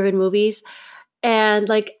dialogue driven movies. And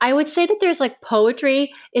like I would say that there's like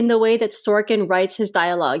poetry in the way that Sorkin writes his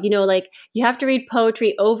dialogue. You know, like you have to read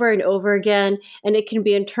poetry over and over again and it can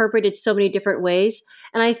be interpreted so many different ways.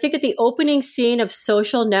 And I think that the opening scene of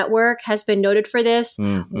Social Network has been noted for this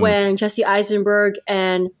when Jesse Eisenberg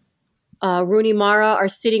and Rooney Mara are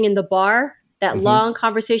sitting in the bar, that long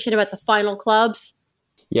conversation about the final clubs.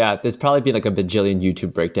 Yeah, there's probably been like a bajillion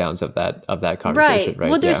YouTube breakdowns of that conversation, right?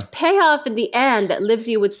 Well, there's payoff in the end that leaves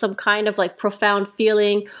you with some kind of like profound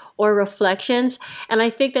feeling or reflections. And I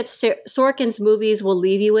think that Sorkin's movies will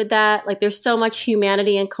leave you with that. Like there's so much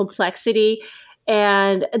humanity and complexity,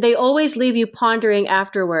 and they always leave you pondering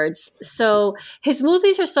afterwards. So his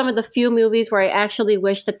movies are some of the few movies where I actually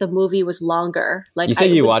wish that the movie was longer. Like you said,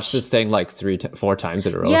 you watched this thing like 4 times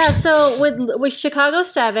in a row. Yeah. So with Chicago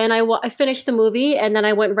 7, I finished the movie and then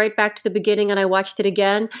I went right back to the beginning and I watched it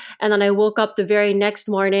again. And then I woke up the very next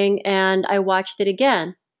morning and I watched it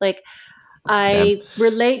again. Like I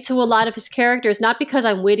relate to a lot of his characters, not because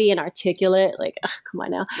I'm witty and articulate. Like, come on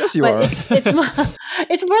now. Yes, you are. It's more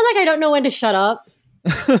like I don't know when to shut up.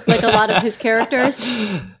 Like a lot of his characters.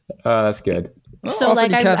 Oh, that's good. So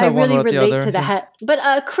like I really relate to that.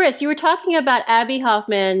 But Chris, you were talking about Abbie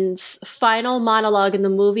Hoffman's final monologue in the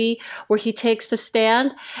movie where he takes the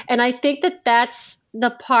stand. And I think that that's the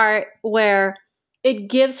part where it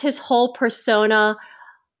gives his whole persona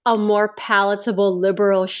a more palatable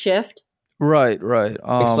liberal shift. Right. Can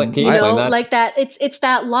you explain that? Like that. It's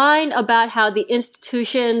that line about how the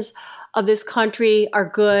institutions of this country are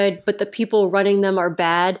good, but the people running them are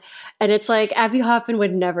bad. And it's like Abbie Hoffman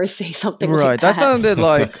would never say something like that. That sounded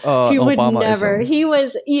like he would Obama-ism. never. He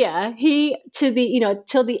was till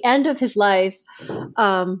the end of his life,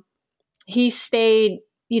 he stayed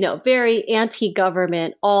very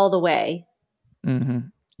anti-government all the way. Mm-hmm.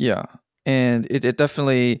 Yeah, and it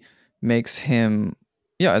definitely makes him,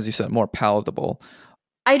 as you said, more palatable.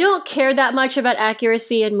 I don't care that much about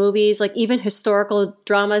accuracy in movies, like even historical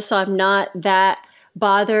dramas, so I'm not that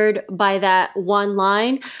bothered by that one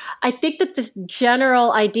line. I think that this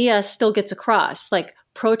general idea still gets across. Like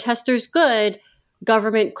protesters good,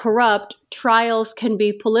 government corrupt, trials can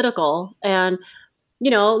be political. And,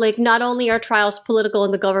 like not only are trials political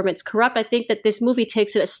and the government's corrupt, I think that this movie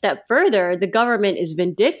takes it a step further. The government is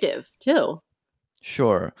vindictive too.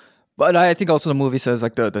 Sure. But I think also the movie says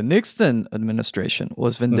like the Nixon administration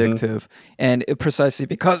was vindictive. And precisely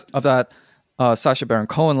because of that Sacha Baron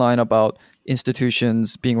Cohen line about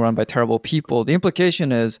institutions being run by terrible people, the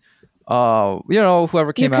implication is, whoever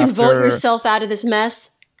came after... You can vote yourself out of this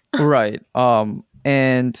mess. Right.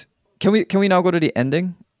 And can we now go to the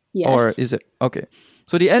ending? Yes. Or is it... Okay.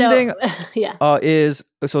 So the ending is...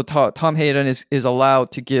 So Tom Hayden is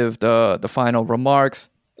allowed to give the final remarks.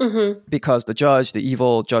 Because the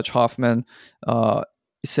evil Judge Hoffman,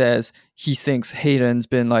 says he thinks Hayden's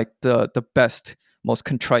been like the best, most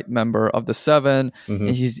contrite member of the 7, and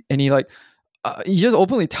he just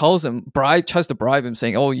openly tells him, tries to bribe him,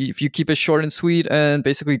 saying, "Oh, if you keep it short and sweet and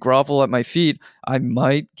basically grovel at my feet, I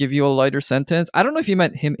might give you a lighter sentence." I don't know if he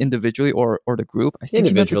meant him individually or the group. I think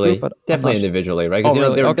individually, he meant the group, but definitely individually, right?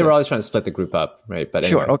 Because they were always trying to split the group up, right? But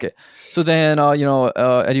anyway. Sure, okay. So then,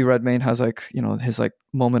 Eddie Redmayne has his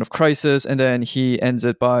moment of crisis, and then he ends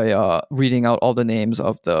it by reading out all the names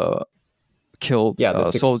of the killed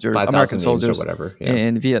soldiers, American soldiers, or whatever,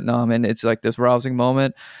 in Vietnam, and it's like this rousing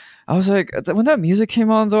moment. I was like, when that music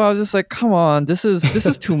came on, though, I was just like, "Come on, this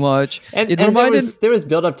is too much." and there was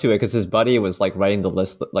build up to it because his buddy was like writing the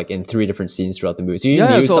list like in 3 different scenes throughout the movie. So you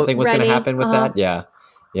knew something was going to happen with that,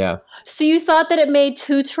 yeah. So you thought that it made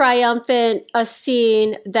too triumphant a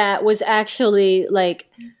scene that was actually like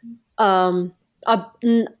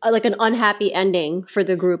like an unhappy ending for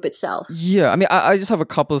the group itself. Yeah, I mean, I just have a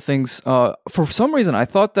couple of things. For some reason, I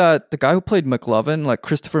thought that the guy who played McLovin, like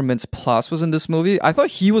Christopher Mintz-Plasse, was in this movie. I thought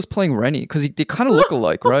he was playing Rennie because they kind of look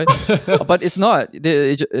alike, right? But it's not.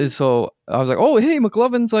 So I was like, oh, hey,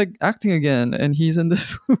 McLovin's like acting again, and he's in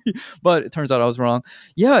this movie. But it turns out I was wrong.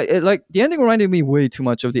 Yeah, like the ending reminded me way too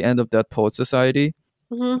much of the end of Dead Poet Society,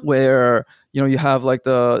 where you have like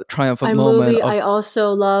the triumphant moment. Movie I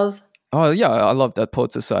also love. Oh yeah, I love That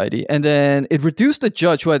Poet Society. And then it reduced the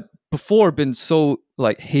judge who had before been so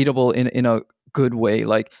like hateable in a good way.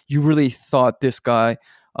 Like you really thought this guy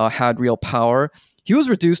had real power. He was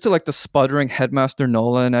reduced to like the sputtering headmaster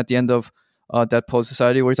Nolan at the end of That Poet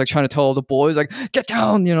Society, where he's like trying to tell all the boys like get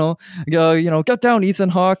down, get down, Ethan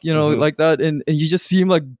Hawke, like that. And you just see him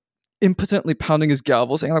like impotently pounding his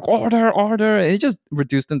gavel, saying like order, order. And it just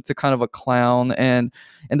reduced him to kind of a clown. And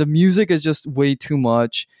the music is just way too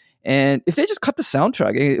much. And if they just cut the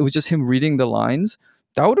soundtrack, it was just him reading the lines,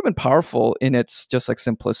 that would have been powerful in its just like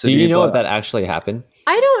simplicity. Do you know if that actually happened?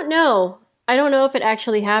 I don't know. I don't know if it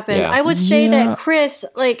actually happened. Yeah. I would say that Chris,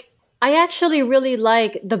 like, I actually really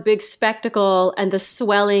like the big spectacle and the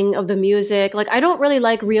swelling of the music. Like, I don't really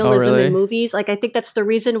like realism in movies. Like, I think that's the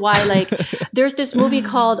reason why, like, there's this movie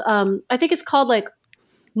called, I think it's called, like,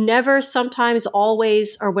 Never, Sometimes,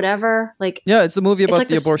 Always, or whatever. Like, yeah, it's the movie about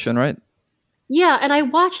the abortion, right? Yeah, and I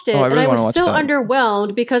watched it, and I was so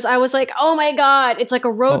underwhelmed because I was like, oh my God, it's like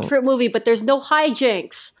a road trip movie, but there's no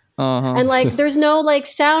hijinks. And like, there's no like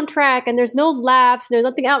soundtrack, and there's no laughs,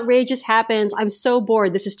 nothing outrageous happens. I'm so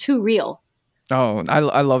bored. This is too real. Oh,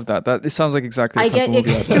 I love that. It sounds like exactly. I get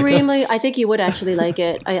extremely. I think you would actually like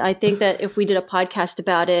it. I think that if we did a podcast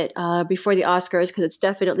about it before the Oscars, because it's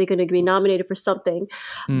definitely going to be nominated for something,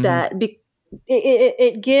 that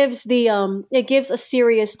it gives it gives a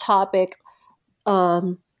serious topic.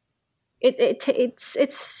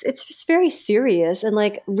 It's just very serious, and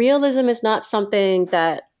like realism is not something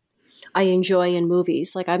that I enjoy in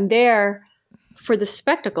movies. Like I'm there for the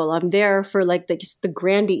spectacle. I'm there for like the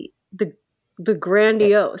grandiose,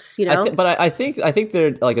 But I think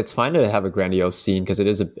they're like, it's fine to have a grandiose scene because it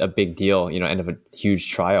is a big deal, end of a huge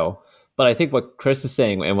trial. But I think what Chris is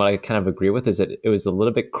saying and what I kind of agree with is that it was a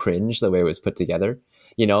little bit cringe the way it was put together.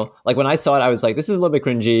 Like when I saw it, I was like, this is a little bit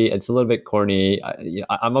cringy. It's a little bit corny.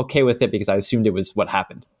 I'm okay with it because I assumed it was what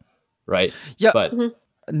happened. Right. Yeah. But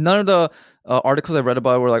none of the articles I read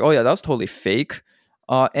about it were like, oh yeah, that was totally fake.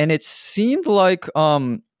 And it seemed like,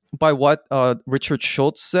 by what Richard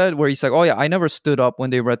Schultz said, where he's like, oh yeah, I never stood up when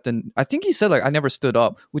they read I think he said like, I never stood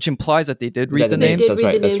up, which implies that they did read the names. That's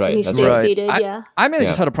right. Seated, yeah. I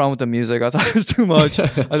just had a problem with the music. I thought it was too much. I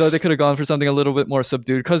thought they could have gone for something a little bit more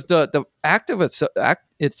subdued, because the act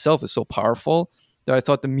itself is so powerful that I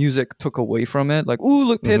thought the music took away from it. Like, ooh,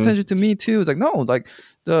 look, pay attention to me too. It's like, no, like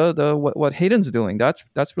the what Hayden's doing, that's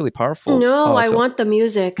really powerful. No, I want the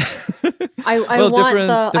music. I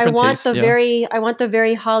want the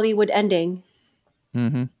very Hollywood ending.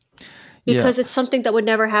 Because it's something that would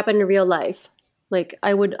never happen in real life. Like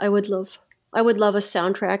I would love a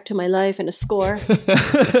soundtrack to my life and a score.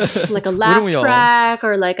 Like a laugh track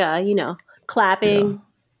or like a, clapping. Yeah.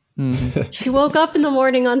 She woke up in the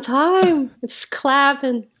morning on time. It's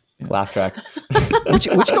clapping. Laugh track. Which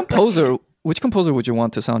composer would you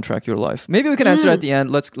want to soundtrack your life? Maybe we can answer at the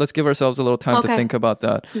end. Let's give ourselves a little time to think about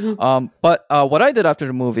that. But what I did after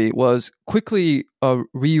the movie was quickly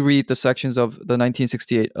reread the sections of the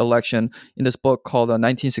 1968 election in this book called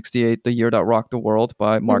 1968: The Year That Rocked the World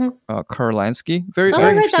by Mark Kurlansky. Very interesting book.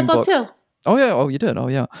 I read that book too. Oh yeah! Oh, you did! Oh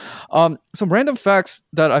yeah! Some random facts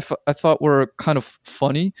that I thought were kind of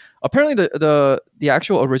funny. Apparently, the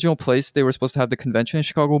actual original place they were supposed to have the convention in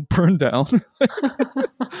Chicago burned down,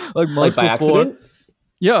 like months by before. Accident?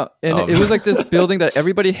 Yeah, and it was like this building that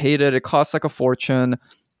everybody hated. It cost like a fortune,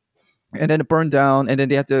 and then it burned down. And then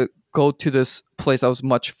they had to go to this place that was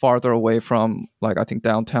much farther away from, like, I think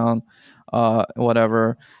downtown,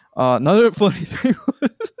 whatever. Another funny thing was,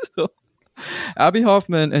 Abby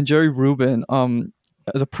Hoffman and Jerry Rubin,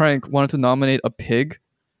 as a prank, wanted to nominate a pig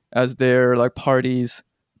as their like party's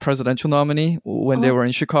presidential nominee when they were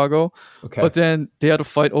in Chicago. Okay. But then they had to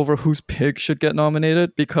fight over whose pig should get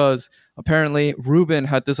nominated, because apparently Rubin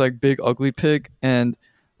had this like big ugly pig, and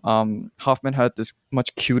Hoffman had this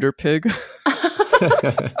much cuter pig.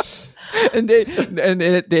 And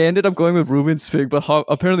they ended up going with Rubin's pig, but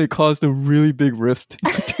apparently it caused a really big rift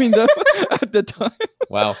between them at the time.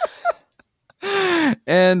 Wow.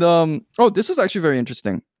 And this was actually very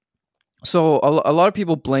interesting. So a lot of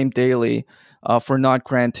people blame Daley for not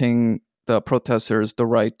granting the protesters the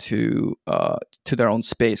right to their own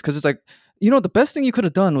space, because it's like the best thing you could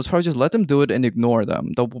have done was probably just let them do it and ignore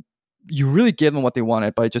them. You really gave them what they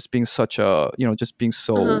wanted by just being just being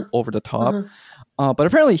so over the top. But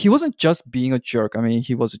apparently he wasn't just being a jerk. I mean,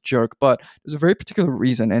 he was a jerk, but there's a very particular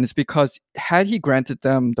reason. And it's because had he granted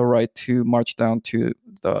them the right to march down to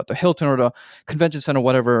the Hilton or the convention center,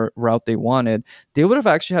 whatever route they wanted, they would have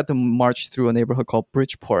actually had to march through a neighborhood called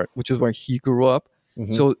Bridgeport, which is where he grew up.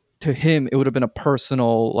 So to him, it would have been a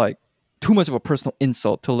personal, too much of a personal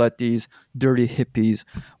insult to let these dirty hippies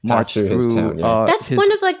march through his town. That's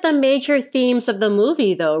one of the major themes of the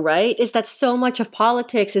movie, though, right? Is that so much of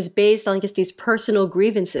politics is based on just these personal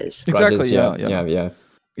grievances. Exactly. Yeah.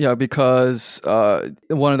 Yeah, because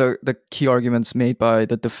one of the key arguments made by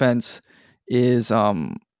the defense is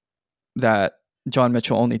that John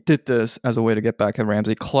Mitchell only did this as a way to get back at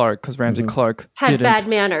Ramsey Clark, because Ramsey Clark had bad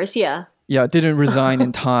manners. Didn't resign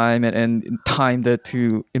in time and timed it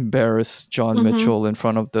to embarrass John Mitchell in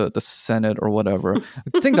front of the Senate or whatever.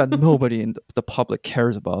 A thing that nobody in the public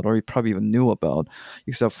cares about, or probably even knew about,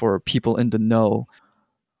 except for people in the know.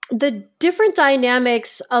 The different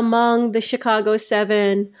dynamics among the Chicago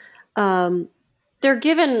Seven, they're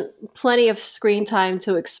given plenty of screen time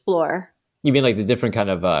to explore. You mean the different kind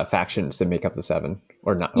of factions that make up the Seven,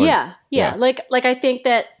 or not? Yeah. I think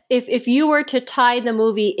that if you were to tie the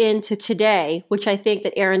movie into today, which I think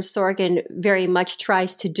that Aaron Sorkin very much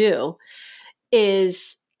tries to do,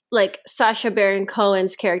 is Sacha Baron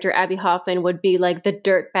Cohen's character Abby Hoffman would be the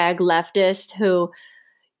dirtbag leftist who,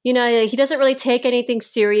 he doesn't really take anything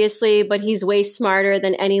seriously, but he's way smarter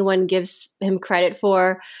than anyone gives him credit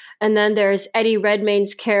for. And then there's Eddie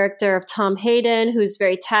Redmayne's character of Tom Hayden, who's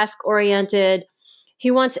very task oriented.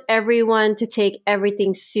 He wants everyone to take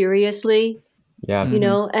everything seriously. Yeah. And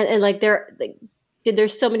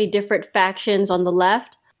there's so many different factions on the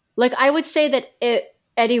left. I would say that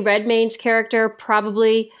Eddie Redmayne's character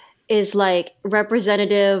probably is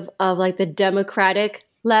representative of the Democratic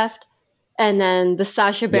left. And then the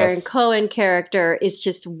Sacha Baron Cohen character is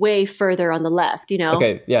just way further on the left,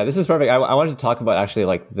 Okay, yeah, this is perfect. I wanted to talk about actually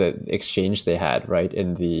the exchange they had, right,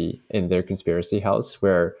 in their conspiracy house,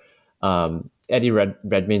 where Eddie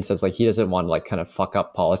Redmayne says he doesn't want to kind of fuck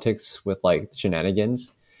up politics with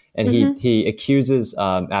shenanigans, and he accuses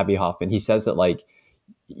Abby Hoffman. He says that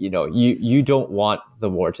you don't want the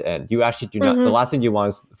war to end. You actually do not. The last thing you want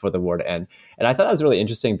is for the war to end. And I thought that was really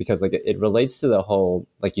interesting because it relates to the whole,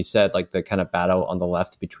 like you said, the kind of battle on the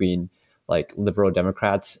left between liberal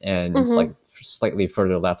Democrats and slightly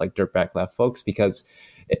further left, dirtbag left folks, because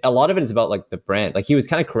a lot of it is about the brand. He was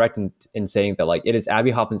kind of correct in saying that it is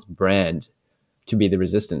Abby Hoffman's brand to be the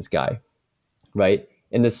resistance guy, right?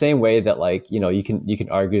 In the same way that you can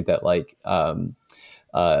argue that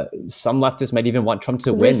some leftists might even want Trump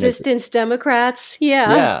to win. Resistance Democrats,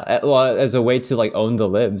 well, as a way to own the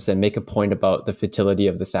libs and make a point about the futility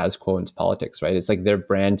of the status quo in politics, right? It's their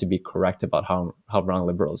brand to be correct about how wrong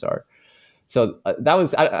liberals are. So that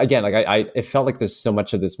was, again, it felt there's so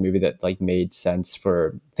much of this movie that made sense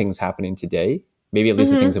for things happening today. Maybe at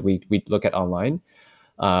least the things that we look at online.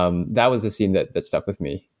 That was a scene that stuck with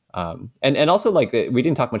me. And also we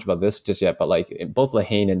didn't talk much about this just yet, but both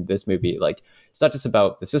Lahane and this movie, it's not just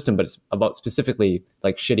about the system, but it's about specifically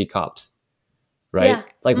shitty cops, right?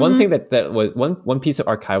 Yeah. One thing that was one piece of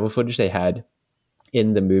archival footage they had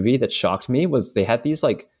in the movie that shocked me was they had these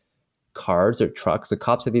cars or trucks. The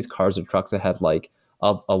cops had these cars or trucks that had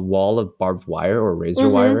a wall of barbed wire or razor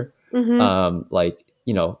wire,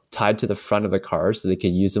 tied to the front of the car so they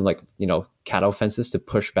could use them cattle fences to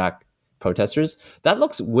push back protesters. That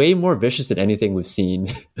looks way more vicious than anything we've seen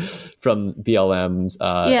from BLM's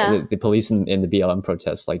the police in the BLM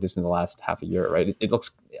protests just in the last half a year, right? It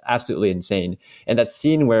looks absolutely insane. And that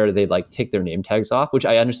scene where they take their name tags off, which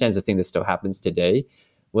I understand is a thing that still happens today,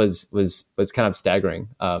 was kind of staggering.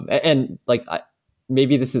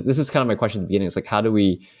 Maybe this is kind of my question at the beginning. It's how do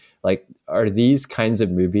we are these kinds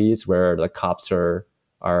of movies where the cops are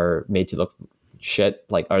made to look shit,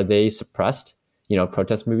 are they suppressed?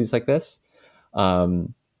 Protest movies like this.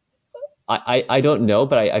 I don't know,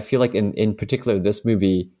 but I feel in particular, this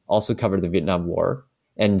movie also covered the Vietnam War.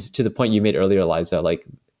 And to the point you made earlier, Eliza,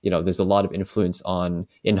 there's a lot of influence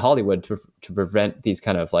in Hollywood to prevent these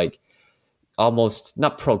kind of almost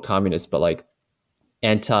not pro-communist, but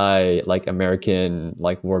anti-American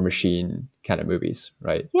war machine kind of movies,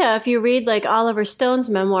 right? Yeah, if you read Oliver Stone's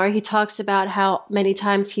memoir, he talks about how many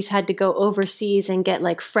times he's had to go overseas and get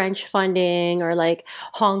French funding or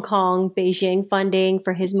Hong Kong, Beijing funding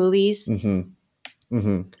for his movies.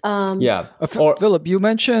 Philip, you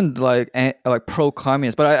mentioned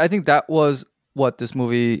pro-communist, but I think that was what this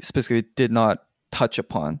movie specifically did not touch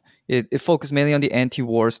upon. It focused mainly on the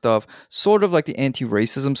anti-war stuff, sort of like the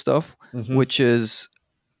anti-racism stuff, which is,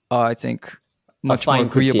 I think, much more fine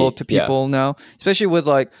agreeable to critique, yeah. people now, especially with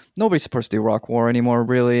like nobody supports the Iraq War anymore.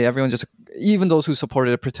 Really, everyone just, even those who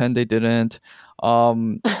supported it, pretend they didn't.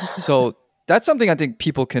 So that's something I think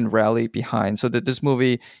people can rally behind. So that this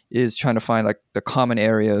movie is trying to find like the common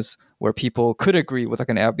areas where people could agree with like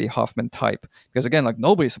an Abby Hoffman type, because again, like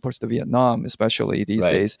nobody supports the Vietnam, especially these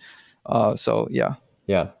Right. days. So yeah.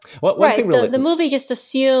 Yeah. One Right. thing really, The movie just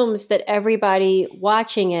assumes that everybody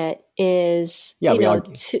watching it is, Yeah, you we know, are-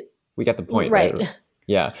 we got the point, Right. right?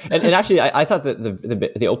 Yeah, and actually, I thought that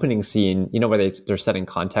the opening scene, you know, where they're setting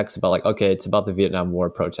context about like, okay, it's about the Vietnam War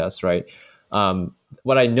protests, right?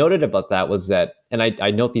 What I noted about that was that, and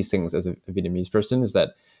I note these things as a Vietnamese person, is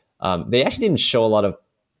that they actually didn't show a lot of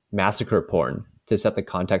massacre porn to set the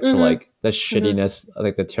context for like the shittiness,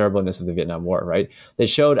 like the terribleness of the Vietnam War, right? They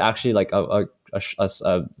showed actually like a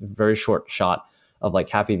very short shot of like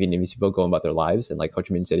happy Vietnamese people going about their lives in like Ho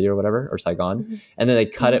Chi Minh City or whatever, or Saigon. And then they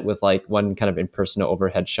cut it with like one kind of impersonal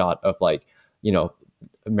overhead shot of like, you know,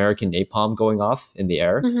 American napalm going off in the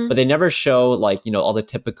air. But they never show like, you know, all the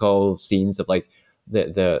typical scenes of like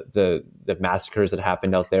the massacres that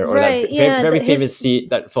happened out there, or Right, that yeah, very his- famous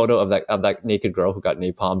that photo of that naked girl who got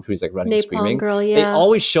napalmed, who's like running and Napalm screaming. girl, They yeah.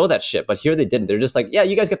 always show that shit, but here they didn't. They're just like, yeah,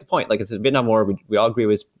 you guys get the point. Like, it's a Vietnam War. We all agree it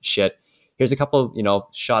was shit. Here's a couple, you know,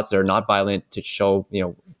 shots that are not violent to show, you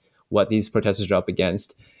know, what these protesters are up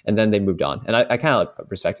against. And then they moved on. And I kind of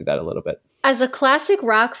respected that a little bit. As a classic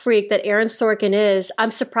rock freak that Aaron Sorkin is, I'm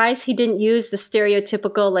surprised he didn't use the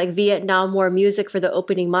stereotypical like Vietnam War music for the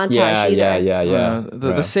opening montage either. Yeah.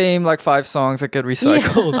 The same like 5 songs that get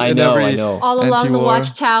recycled. I in know, every I know. All along the anti-war.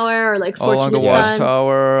 Watchtower or like All along the Fortunate Son.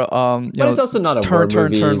 Watchtower. You But know, it's also not a turn, war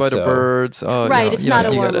turn, movie, turn by the so- birds. Right, it's not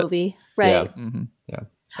a war movie. Right. Yeah. Mm-hmm. Yeah.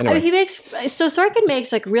 I Anyway. mean, Sorkin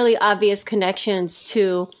makes like really obvious connections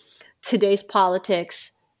to today's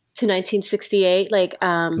politics, to 1968. Like,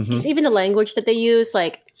 just even the language that they use.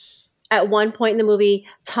 Like, at one point in the movie,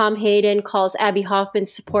 Tom Hayden calls Abby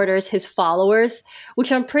Hoffman's supporters his followers,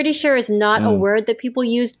 which I'm pretty sure is not a word that people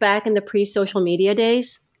used back in the pre-social media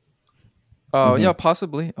days. Yeah,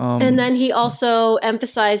 possibly. And then he also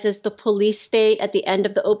emphasizes the police state at the end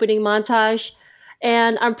of the opening montage.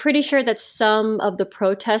 And I'm pretty sure that some of the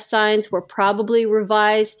protest signs were probably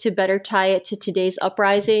revised to better tie it to today's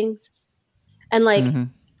uprisings. And like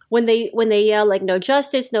when they yell like no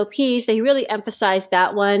justice, no peace, they really emphasize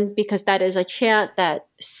that one because that is a chant that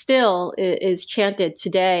still is chanted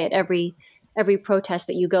today at every protest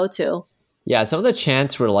that you go to. Yeah, some of the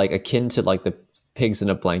chants were like akin to like the pigs in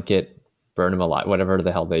a blanket, burn them alive, whatever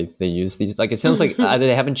the hell they use these. Like, it sounds like either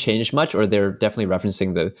they haven't changed much or they're definitely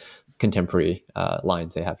referencing the contemporary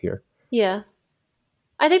lines they have here. Yeah.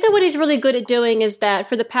 I think that what he's really good at doing is that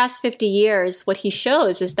for the past 50 years, what he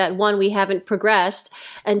shows is that one, we haven't progressed,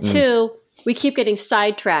 and two, we keep getting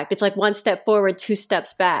sidetracked. It's like one step forward, 2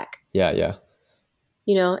 steps back. Yeah.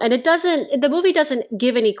 You know, and the movie doesn't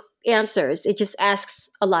give any answers. It just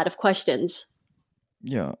asks a lot of questions.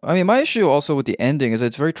 Yeah, I mean, my issue also with the ending is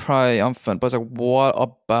it's very triumphant, but it's like, what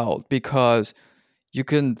about? Because you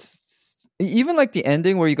can even like the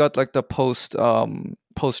ending where you got like the post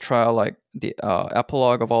trial, like the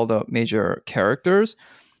epilogue of all the major characters.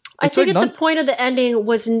 I It's think like that the point of the ending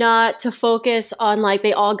was not to focus on like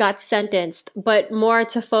they all got sentenced, but more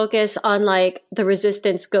to focus on like the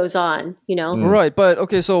resistance goes on, you know? Right, but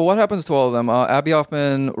okay, so what happens to all of them? Abby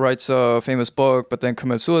Hoffman writes a famous book, but then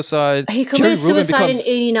commits suicide. He committed Jerry Rubin suicide becomes,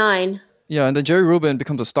 in 89. Yeah, and then Jerry Rubin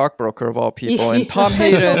becomes a stockbroker of all people, and Tom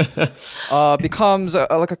Hayden becomes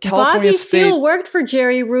like a California Bobby state. Seale worked for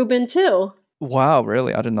Jerry Rubin too. Wow,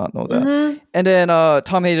 really? I did not know that. And then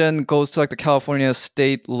Tom Hayden goes to like the California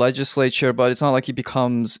state legislature, but it's not like he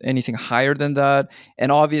becomes anything higher than that.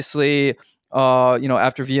 And obviously, you know,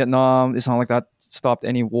 after Vietnam, it's not like that stopped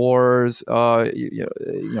any wars. You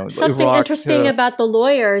know, Something Iraq, interesting about the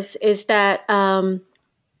lawyers is that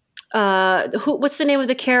what's the name of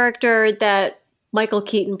the character that Michael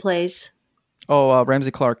Keaton plays?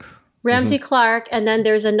 Ramsey Clark. Ramsey Clark, and then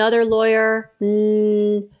there's another lawyer,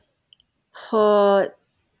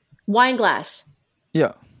 Wineglass.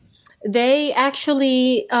 Yeah. They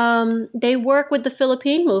actually they work with the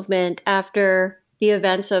Philippine movement after the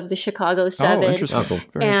events of the Chicago 7. Oh, interesting. Oh, cool.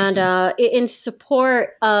 Very And interesting. in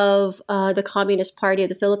support of the Communist Party of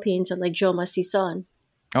the Philippines and like Joma Sison.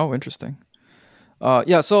 Oh, interesting.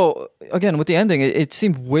 Yeah, so again, with the ending, it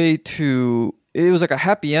seemed way too... It was like a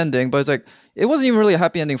happy ending, but it's like it wasn't even really a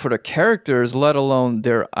happy ending for the characters, let alone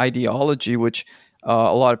their ideology, which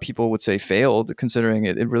a lot of people would say failed, considering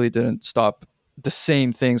it really didn't stop the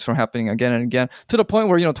same things from happening again and again, to the point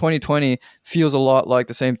where 2020 feels a lot like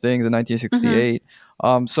the same things in 1968.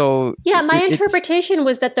 So yeah, my interpretation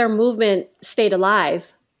was that their movement stayed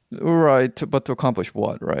alive. Right, but to accomplish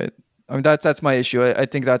what, right? I mean, that's my issue. I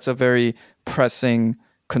think that's a very pressing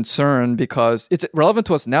concern, because it's relevant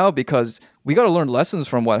to us now, because we got to learn lessons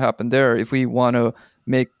from what happened there if we want to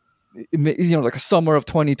make like a summer of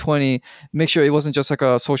 2020, make sure it wasn't just like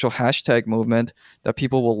a social hashtag movement that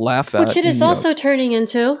people will laugh at, which it is also turning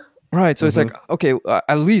into. Right. So it's like, okay,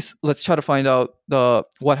 at least let's try to find out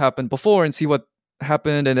what happened before and see what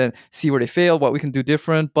happened, and then see where they failed, what we can do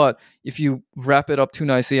different. But if you wrap it up too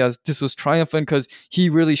nicely as this was triumphant because he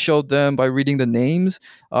really showed them by reading the names,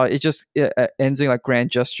 it ends in like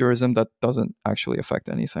grand gesturism that doesn't actually affect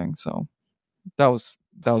anything. So that was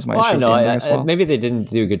my issue. I know. As well. Maybe they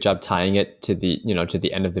didn't do a good job tying it to the to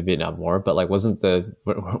the end of the Vietnam War, but like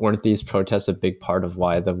weren't these protests a big part of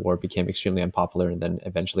why the war became extremely unpopular and then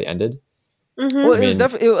eventually ended? Well, it was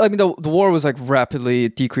definitely. I mean, the war was like rapidly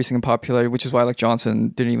decreasing in popularity, which is why like Johnson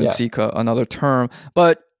didn't even seek another term.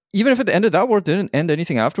 But even if it ended, that war didn't end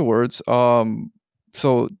anything afterwards.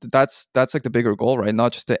 So that's like the bigger goal, right?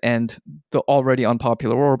 Not just to end the already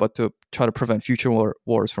unpopular war, but to try to prevent future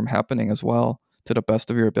wars from happening as well, to the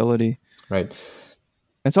best of your ability. Right.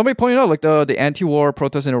 And somebody pointed out like the anti-war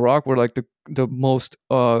protests in Iraq were like the most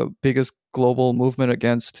biggest global movement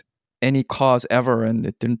against any cause ever, and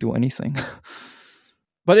it didn't do anything.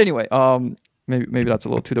 But anyway, maybe that's a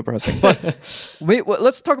little too depressing. But wait,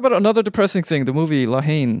 let's talk about another depressing thing, the movie La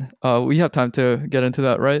Haine. We have time to get into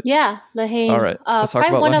that, right? Yeah, La Haine. All right, let's talk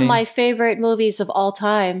about one La Haine. of my favorite movies of all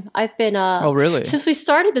time. I've been oh really? Since we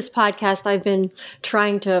started this podcast, I've been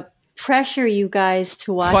trying to pressure you guys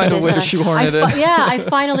to watch Find this. a way to shoehorn it in. Yeah, I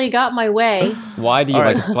finally got my way. Why do you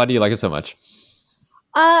Why do you like it so much?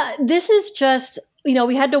 This is just,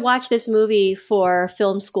 we had to watch this movie for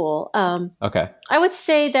film school. Okay. I would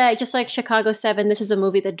say that just like Chicago 7, this is a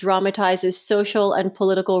movie that dramatizes social and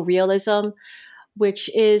political realism, which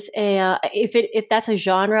is if that's a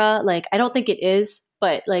genre, like I don't think it is,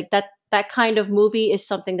 but like that kind of movie is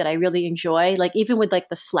something that I really enjoy. Like even with like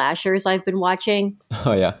the slashers I've been watching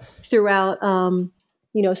throughout,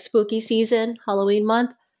 spooky season, Halloween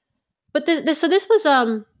month. But this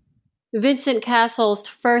was Vincent Cassel's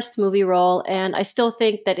first movie role, and I still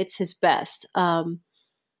think that it's his best.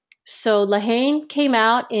 So La Haine came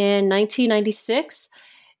out in 1996,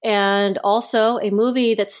 and also a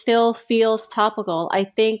movie that still feels topical. I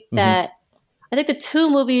think the two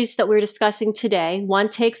movies that we're discussing today, one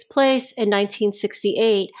takes place in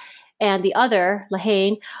 1968, and the other, La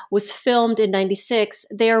Haine, was filmed in 96.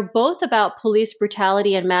 They are both about police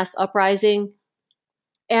brutality and mass uprising.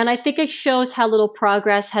 And I think it shows how little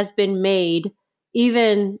progress has been made,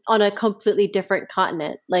 even on a completely different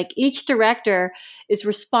continent. Like each director is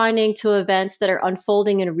responding to events that are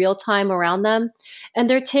unfolding in real time around them. And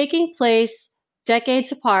they're taking place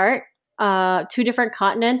decades apart, two different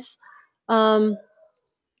continents. When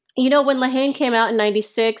La Haine came out in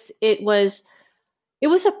 96, it was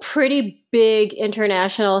a pretty big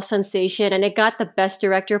international sensation, and it got the Best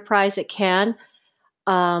Director prize at Cannes.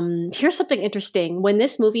 Here's something interesting. When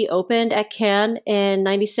this movie opened at Cannes in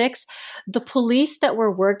 96, the police that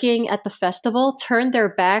were working at the festival turned their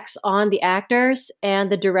backs on the actors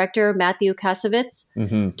and the director, Matthew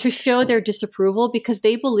Kassovitz, to show their disapproval because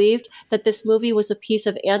they believed that this movie was a piece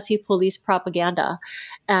of anti-police propaganda.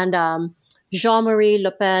 And Jean-Marie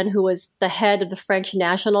Le Pen, who was the head of the French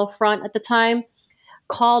National Front at the time,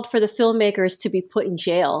 called for the filmmakers to be put in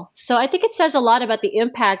jail. So I think it says a lot about the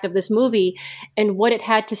impact of this movie and what it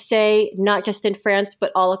had to say, not just in France,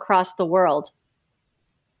 but all across the world.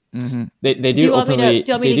 Mm-hmm. They do. Do you want me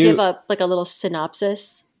to give a little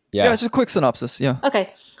synopsis? Yeah, just a quick synopsis. Yeah.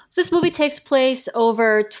 Okay. So this movie takes place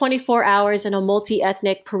over 24 hours in a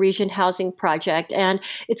multi-ethnic Parisian housing project. And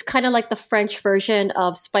it's kind of like the French version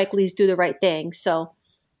of Spike Lee's Do the Right Thing. So,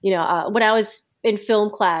 when I was in film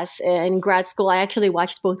class in grad school, I actually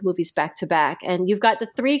watched both movies back to back. And you've got the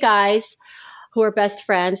three guys who are best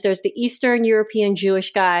friends. There's the Eastern European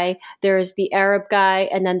Jewish guy, there's the Arab guy,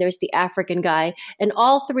 and then there's the African guy. And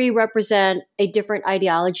all three represent a different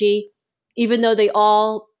ideology, even though they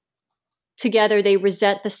all together, they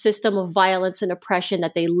resent the system of violence and oppression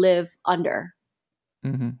that they live under.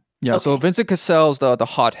 Mm-hmm. Yeah. Okay. So Vincent Cassel's the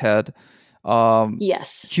hothead.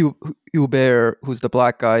 Yes. Hubert, who's the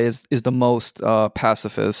black guy, is the most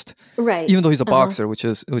pacifist, right? Even though he's a boxer, which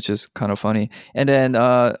is kind of funny. And then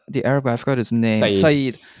the Arab guy, I forgot his name.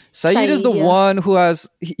 Saeed is the one who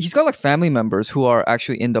he's got like family members who are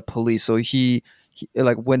actually in the police. So he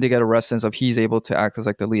like when they get arrested and stuff, he's able to act as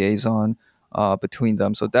like the liaison between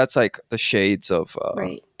them. So that's like the shades of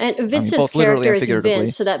Right. And both Vincent's literally character and is figuratively.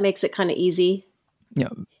 Vince, so that makes it kind of easy. Yeah.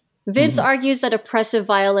 Vince argues that oppressive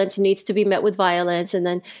violence needs to be met with violence, and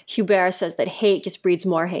then Hubert says that hate just breeds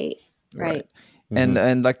more hate. Right.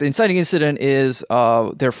 And like the inciting incident is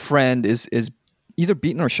their friend is either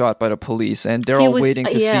beaten or shot by the police, and they're He all was- waiting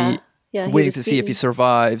to yeah. see Yeah, he waiting was to see if he beaten.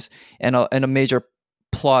 survives, and a major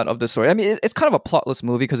plot of the story. I mean, it's kind of a plotless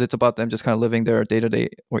movie because it's about them just kind of living their day-to-day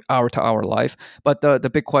or hour-to-hour life. But the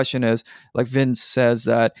big question is, like Vince says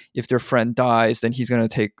that if their friend dies, then he's going to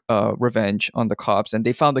take revenge on the cops. And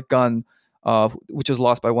they found a gun, which was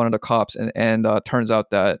lost by one of the cops, and turns out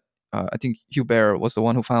that I think Hubert was the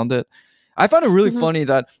one who found it. I found it really funny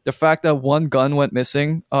that the fact that one gun went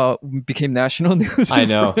missing became national news. I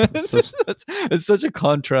know. It's such a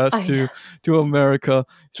contrast I to America.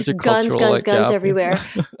 Such Just a cultural, guns gap. everywhere.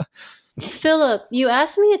 Philip, you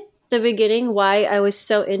asked me at the beginning why I was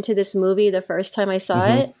so into this movie the first time I saw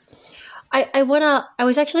it. I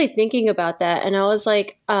was actually thinking about that, and I was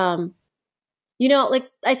like, like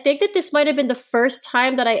I think that this might have been the first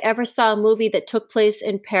time that I ever saw a movie that took place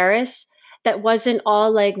in Paris that wasn't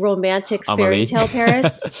all like romantic fairy Amelie. tale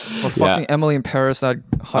Paris. Or fucking Emily in Paris, that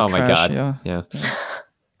hot Oh my trash. god. Yeah.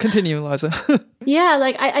 Continue, Eliza. Yeah,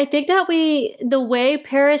 like I think that the way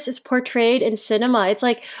Paris is portrayed in cinema, it's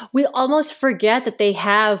like we almost forget that they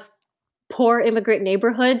have poor immigrant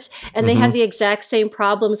neighborhoods and they have the exact same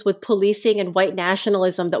problems with policing and white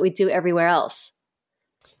nationalism that we do everywhere else.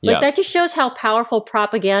 Like that just shows how powerful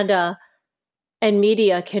propaganda and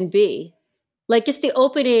media can be. Like just the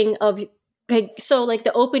opening of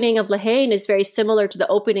the opening of La Haine is very similar to the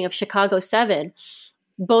opening of Chicago 7.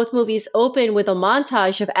 Both movies open with a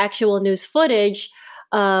montage of actual news footage.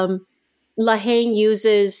 La Haine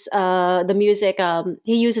uses the music.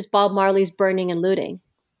 He uses Bob Marley's "Burning and Looting."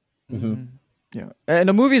 Yeah, and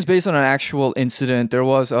the movie is based on an actual incident. There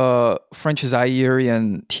was a French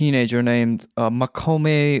Zairian teenager named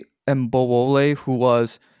Makome Mbowole who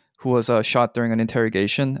was shot during an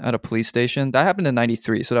interrogation at a police station. That happened in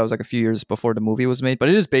 '93, so that was like a few years before the movie was made. But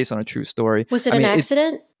it is based on a true story. Was it an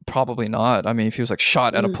accident? Probably not. I mean, if he was like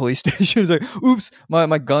shot at a police station, it's like, oops,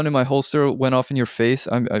 my gun in my holster went off in your face.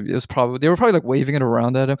 It was probably they were probably like waving it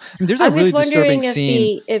around at him. I mean, there's a really disturbing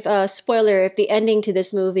scene. If the ending to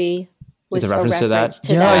this movie was a reference to that.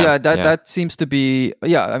 That seems to be.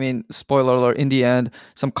 Yeah, I mean, spoiler alert. In the end,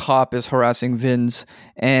 some cop is harassing Vince,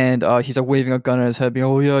 and he's like waving a gun at his head, being,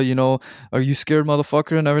 "Oh yeah, are you scared,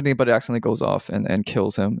 motherfucker?" and everything. But it accidentally goes off and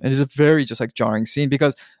kills him. And it's a very just like jarring scene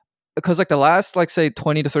because like the last like say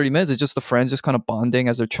 20 to 30 minutes, it's just the friends just kind of bonding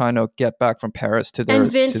as they're trying to get back from Paris to their and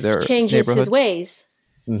Vince to their changes neighborhood. his ways.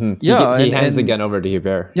 Mm-hmm. Yeah, he hands the gun over to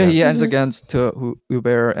Hubert. Yeah, he hands against to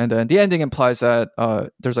Hubert, and then the ending implies that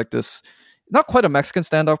there's like this. Not quite a Mexican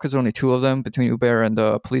standoff because there are only two of them between Hubert and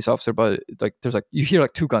the police officer, but like there's like you hear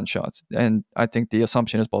like two gunshots, and I think the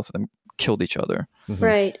assumption is both of them killed each other.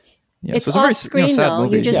 Right. Yeah, it's so off it's a screen very, sad though.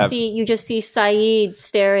 movie. You just see Saeed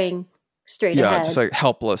staring straight ahead. Just like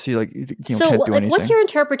helpless. He like can't do like, anything. What's your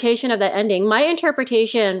interpretation of that ending? My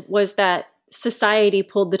interpretation was that society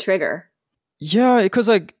pulled the trigger. Yeah, because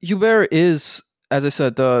like Hubert is, as I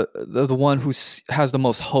said, the one who has the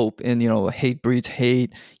most hope in, hate breeds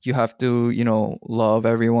hate. You have to, love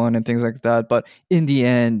everyone and things like that. But in the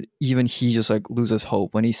end, even he just like loses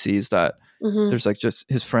hope when he sees that there's like just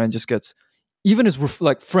his friend just gets, even his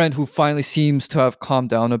friend who finally seems to have calmed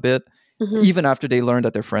down a bit, even after they learn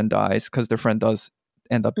that their friend dies, because their friend does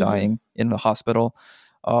end up dying in the hospital.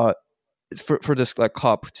 For this like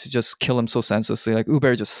cop to just kill him so senselessly, like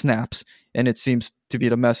Hubert just snaps, and it seems to be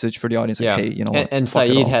the message for the audience. Like, hey, and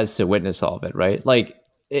Saeed has to witness all of it, right? Like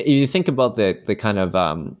you think about the kind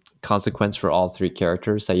of consequence for all three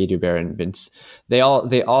characters, Saeed, Hubert, and Vince. They all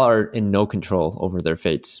are in no control over their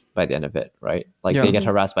fates by the end of it, right? Like they get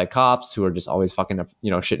harassed by cops who are just always fucking up,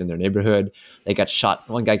 shit in their neighborhood. They get shot.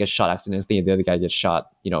 One guy gets shot accidentally, and the other guy gets shot,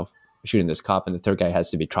 shooting this cop, and the third guy has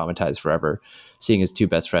to be traumatized forever, seeing his two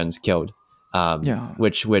best friends killed.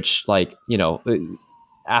 Which like,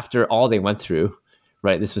 after all they went through,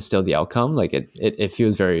 right, this was still the outcome. Like it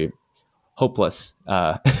feels very hopeless,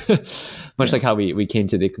 much like how we came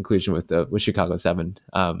to the conclusion with Chicago 7.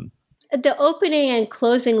 The opening and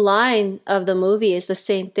closing line of the movie is the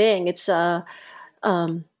same thing. It's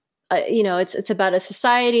it's about a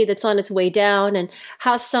society that's on its way down and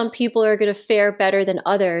how some people are going to fare better than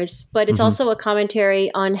others. But it's also a commentary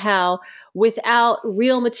on how without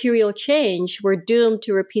real material change, we're doomed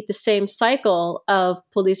to repeat the same cycle of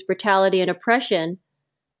police brutality and oppression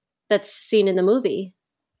that's seen in the movie.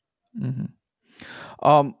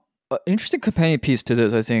 An interesting companion piece to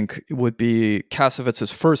this, I think, would be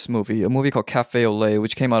Cassavetes' first movie, a movie called Cafe Au Lait,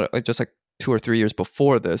 which came out just like 2 or 3 years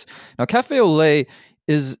before this. Now, Cafe Au Lait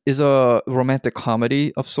is a romantic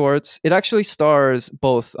comedy of sorts. It actually stars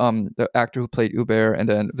both the actor who played Hubert and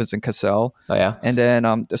then Vincent Cassel. Oh yeah. And then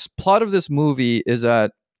the plot of this movie is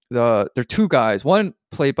that there are two guys, one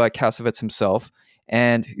played by Cassavetes himself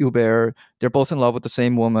and Hubert. They're both in love with the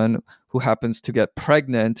same woman who happens to get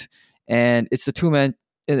pregnant, and it's the two men,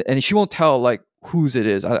 and she won't tell like whose it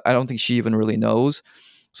is. I don't think she even really knows.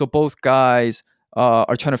 So both guys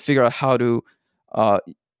are trying to figure out how to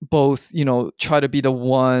both, try to be the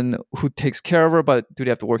one who takes care of her, but do they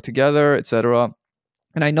have to work together, etc.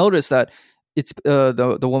 And I noticed that it's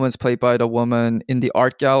the woman's played by the woman in the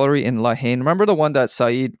art gallery in La Haine. Remember the one that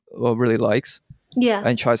Saeed really likes? Yeah.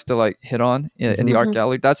 And tries to like hit on in the art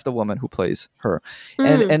gallery. That's the woman who plays her.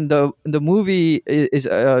 Mm. And the movie is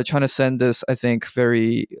trying to send this, I think,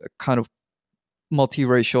 very kind of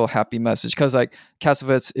multiracial happy message, because like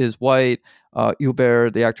Cassavetes is white,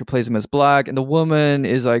 Hubert, the actor, plays him as black, and the woman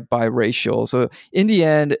is like biracial. So in the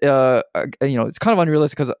end, it's kind of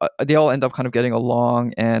unrealistic because they all end up kind of getting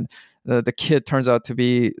along, and the kid turns out to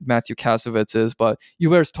be Matthew Cassavetes, but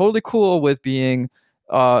Hubert is totally cool with being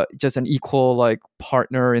just an equal like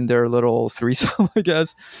partner in their little threesome, I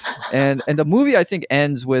guess. And the movie, I think,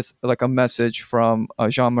 ends with like a message from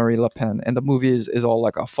Jean-Marie Le Pen, and the movie is all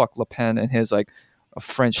like a fuck Le Pen and his like a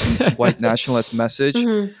French white nationalist message.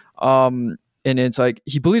 Mm-hmm. And it's like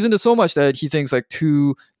he believes in this so much that he thinks like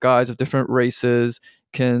two guys of different races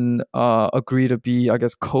can agree to be, I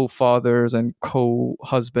guess, co-fathers and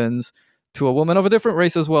co-husbands to a woman of a different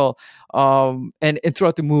race as well. And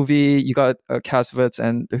throughout the movie, you got Cassavetes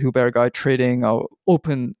and the Hubert guy trading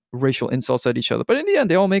open racial insults at each other. But in the end,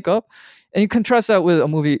 they all make up. And you contrast that with a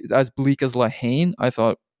movie as bleak as La Haine, I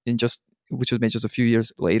thought, which was made just a few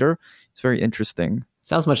years later. It's very interesting.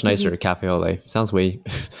 Sounds much nicer, Cafe Au Lait. Sounds way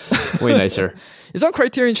nicer. It's on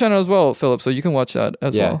Criterion Channel as well, Philip, so you can watch that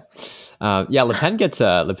as well. Le Pen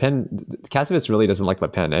Cassavetes really doesn't like Le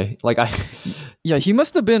Pen, eh? Yeah, he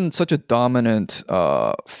must have been such a dominant,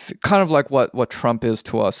 kind of like what Trump is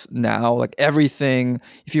to us now. Like everything,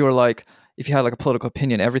 if you had like a political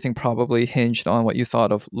opinion, everything probably hinged on what you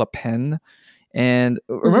thought of Le Pen. And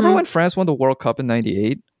remember when France won the World Cup in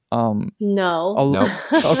 '98? No.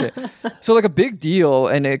 Okay. So like a big deal,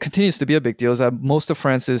 and it continues to be a big deal, is that most of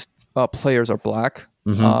France's players are black.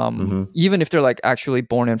 Even if they're like actually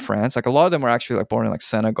born in France, like a lot of them are actually like born in like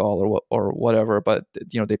Senegal or whatever, but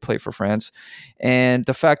they play for France. And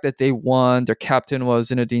the fact that they won, their captain was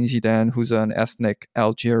Zinedine Zidane, who's an ethnic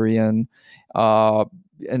Algerian,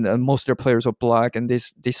 and most of their players are black, and they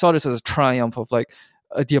saw this as a triumph of like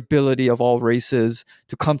the ability of all races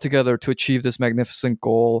to come together to achieve this magnificent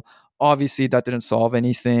goal. Obviously, that didn't solve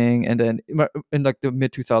anything. And then in like the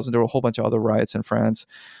mid-2000s, there were a whole bunch of other riots in France.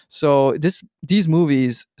 So these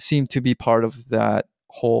movies seem to be part of that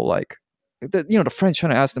whole like, the French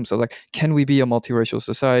trying to ask themselves like, can we be a multiracial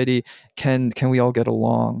society? Can we all get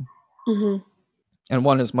along? Mm-hmm. And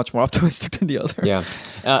one is much more optimistic than the other. Yeah,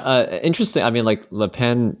 interesting. I mean, like Le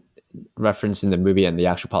Pen referenced in the movie and the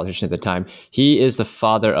actual politician at the time, he is the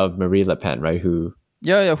father of Marie Le Pen, right? Who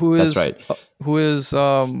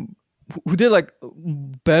did like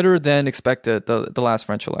better than expected the last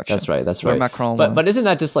French election. That's right. Macron but isn't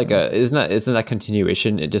that just like isn't that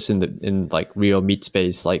continuation just in like real meat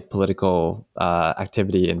space like political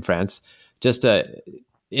activity in France? Just a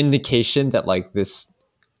indication that like this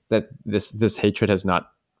hatred has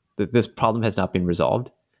not, that this problem has not been resolved.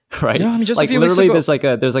 Right. Yeah, I mean, just like a few literally, weeks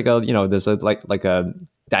ago, there's a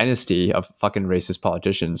dynasty of fucking racist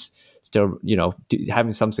politicians still,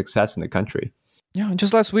 having some success in the country. Yeah, and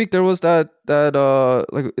just last week there was that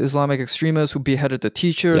like Islamic extremist who beheaded the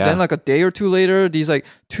teacher. Yeah. Then like a day or two later, these like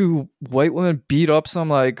two white women beat up some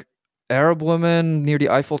like Arab women near the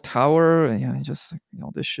Eiffel Tower. And yeah, just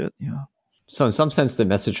all this shit. Yeah. So in some sense, the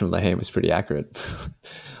message from La Haine was pretty accurate.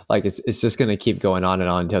 Like it's just going to keep going on and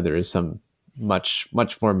on until there is some much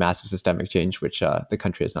more massive systemic change, which the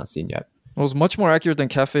country has not seen yet. It was much more accurate than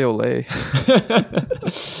Cafe Au Lait.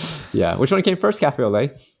 Yeah, which one came first? Cafe Au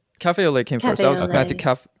Lait. Cafe Au Lait came first. That was Matthew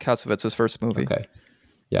Cassavetes' first movie. Okay.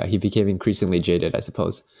 Yeah, he became increasingly jaded, I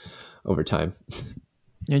suppose, over time.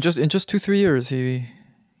 In just 2-3 years, he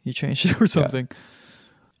changed or something.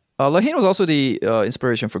 Yeah. La Haine was also the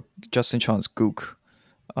inspiration for Justin Chan's Gook,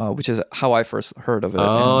 which is how I first heard of it.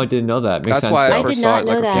 Oh, I didn't know that. Makes sense. That's why I first saw it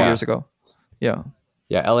like a few years ago. Yeah.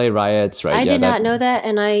 Yeah, LA riots, right? I did not know that,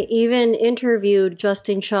 and I even interviewed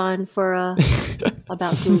Justin Chan for about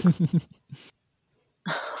Gook.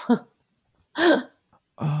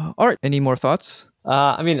 All right. Any more thoughts?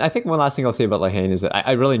 I mean, I think one last thing I'll say about La Haine is that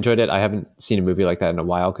I really enjoyed it. I haven't seen a movie like that in a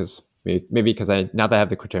while because maybe because now that I have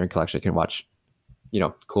the Criterion Collection, I can watch,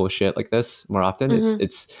 cool shit like this more often.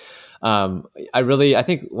 Mm-hmm. I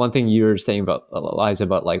think one thing you were saying about Liza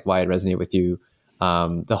about like why it resonated with you,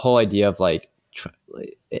 the whole idea of like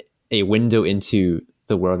a window into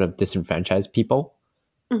the world of disenfranchised people,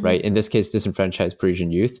 Mm-hmm. right? In this case, disenfranchised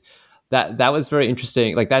Parisian youth. That was very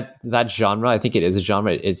interesting. Like that genre, I think it is a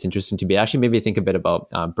genre. It's interesting to me. It actually made me think a bit about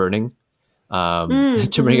Burning. To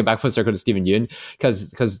bring it back full circle to Stephen Yeun,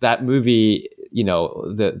 because that movie,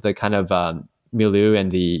 the kind of milieu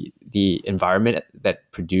and the environment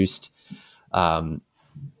that produced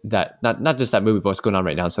that not just that movie, but what's going on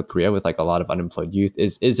right now in South Korea with like a lot of unemployed youth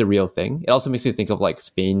is a real thing. It also makes me think of like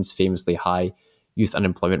Spain's famously high youth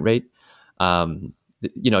unemployment rate.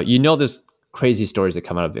 There's crazy stories that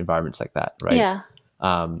come out of environments like that, right? Yeah.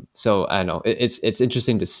 So I don't know. It's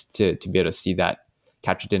interesting to be able to see that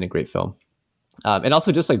captured in a great film. And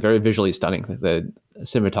also just like very visually stunning. The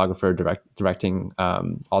cinematographer directing,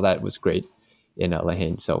 all that was great in La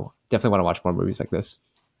Haine. So definitely want to watch more movies like this.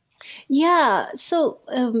 Yeah. So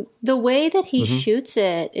the way that he shoots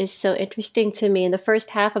it is so interesting to me. In the first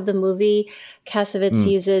half of the movie, Kassovitz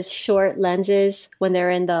uses short lenses when they're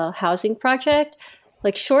in the housing project,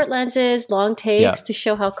 like short lenses, long takes to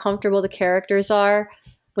show how comfortable the characters are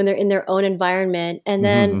when they're in their own environment. And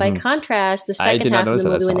then by contrast, the second half of the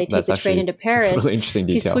movie, when they take the train into Paris, really interesting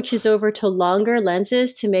he detail. switches over to longer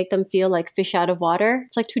lenses to make them feel like fish out of water.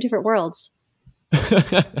 It's like two different worlds.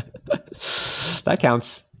 That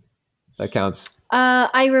counts. That counts.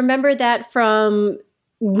 I remember that from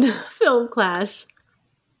film class.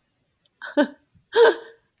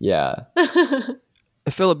 Yeah.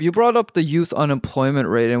 Philip, you brought up the youth unemployment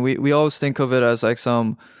rate, and we always think of it as like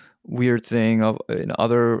some weird thing in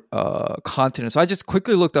other continents. So I just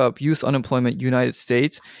quickly looked up youth unemployment United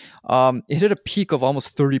States. It hit a peak of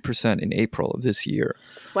almost 30% in April of this year.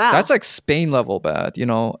 Wow, that's like Spain level bad,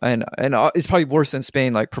 and it's probably worse than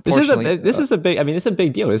Spain, like proportionally. This is a big. I mean, it's a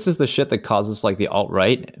big deal. This is the shit that causes like the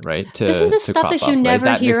alt-right, right? This is the stuff that you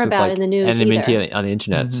never hear about in the news either. On the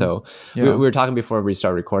internet. So we were talking before we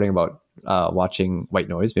started recording about watching White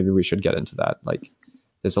Noise. Maybe we should get into that. Like,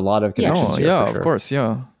 there's a lot of connections here, yeah, for sure. Of course,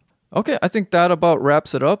 yeah. Okay, I think that about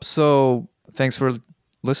wraps it up. So thanks for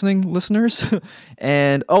listening, listeners.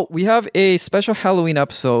 And we have a special Halloween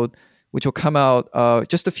episode which will come out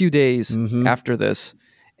just a few days after this.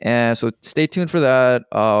 And so stay tuned for that.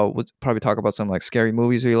 We'll probably talk about some like scary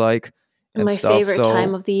movies we like and my stuff. favorite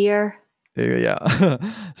time of the year. Yeah.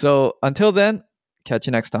 So until then, catch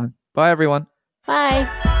you next time. Bye, everyone.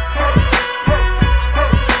 Bye.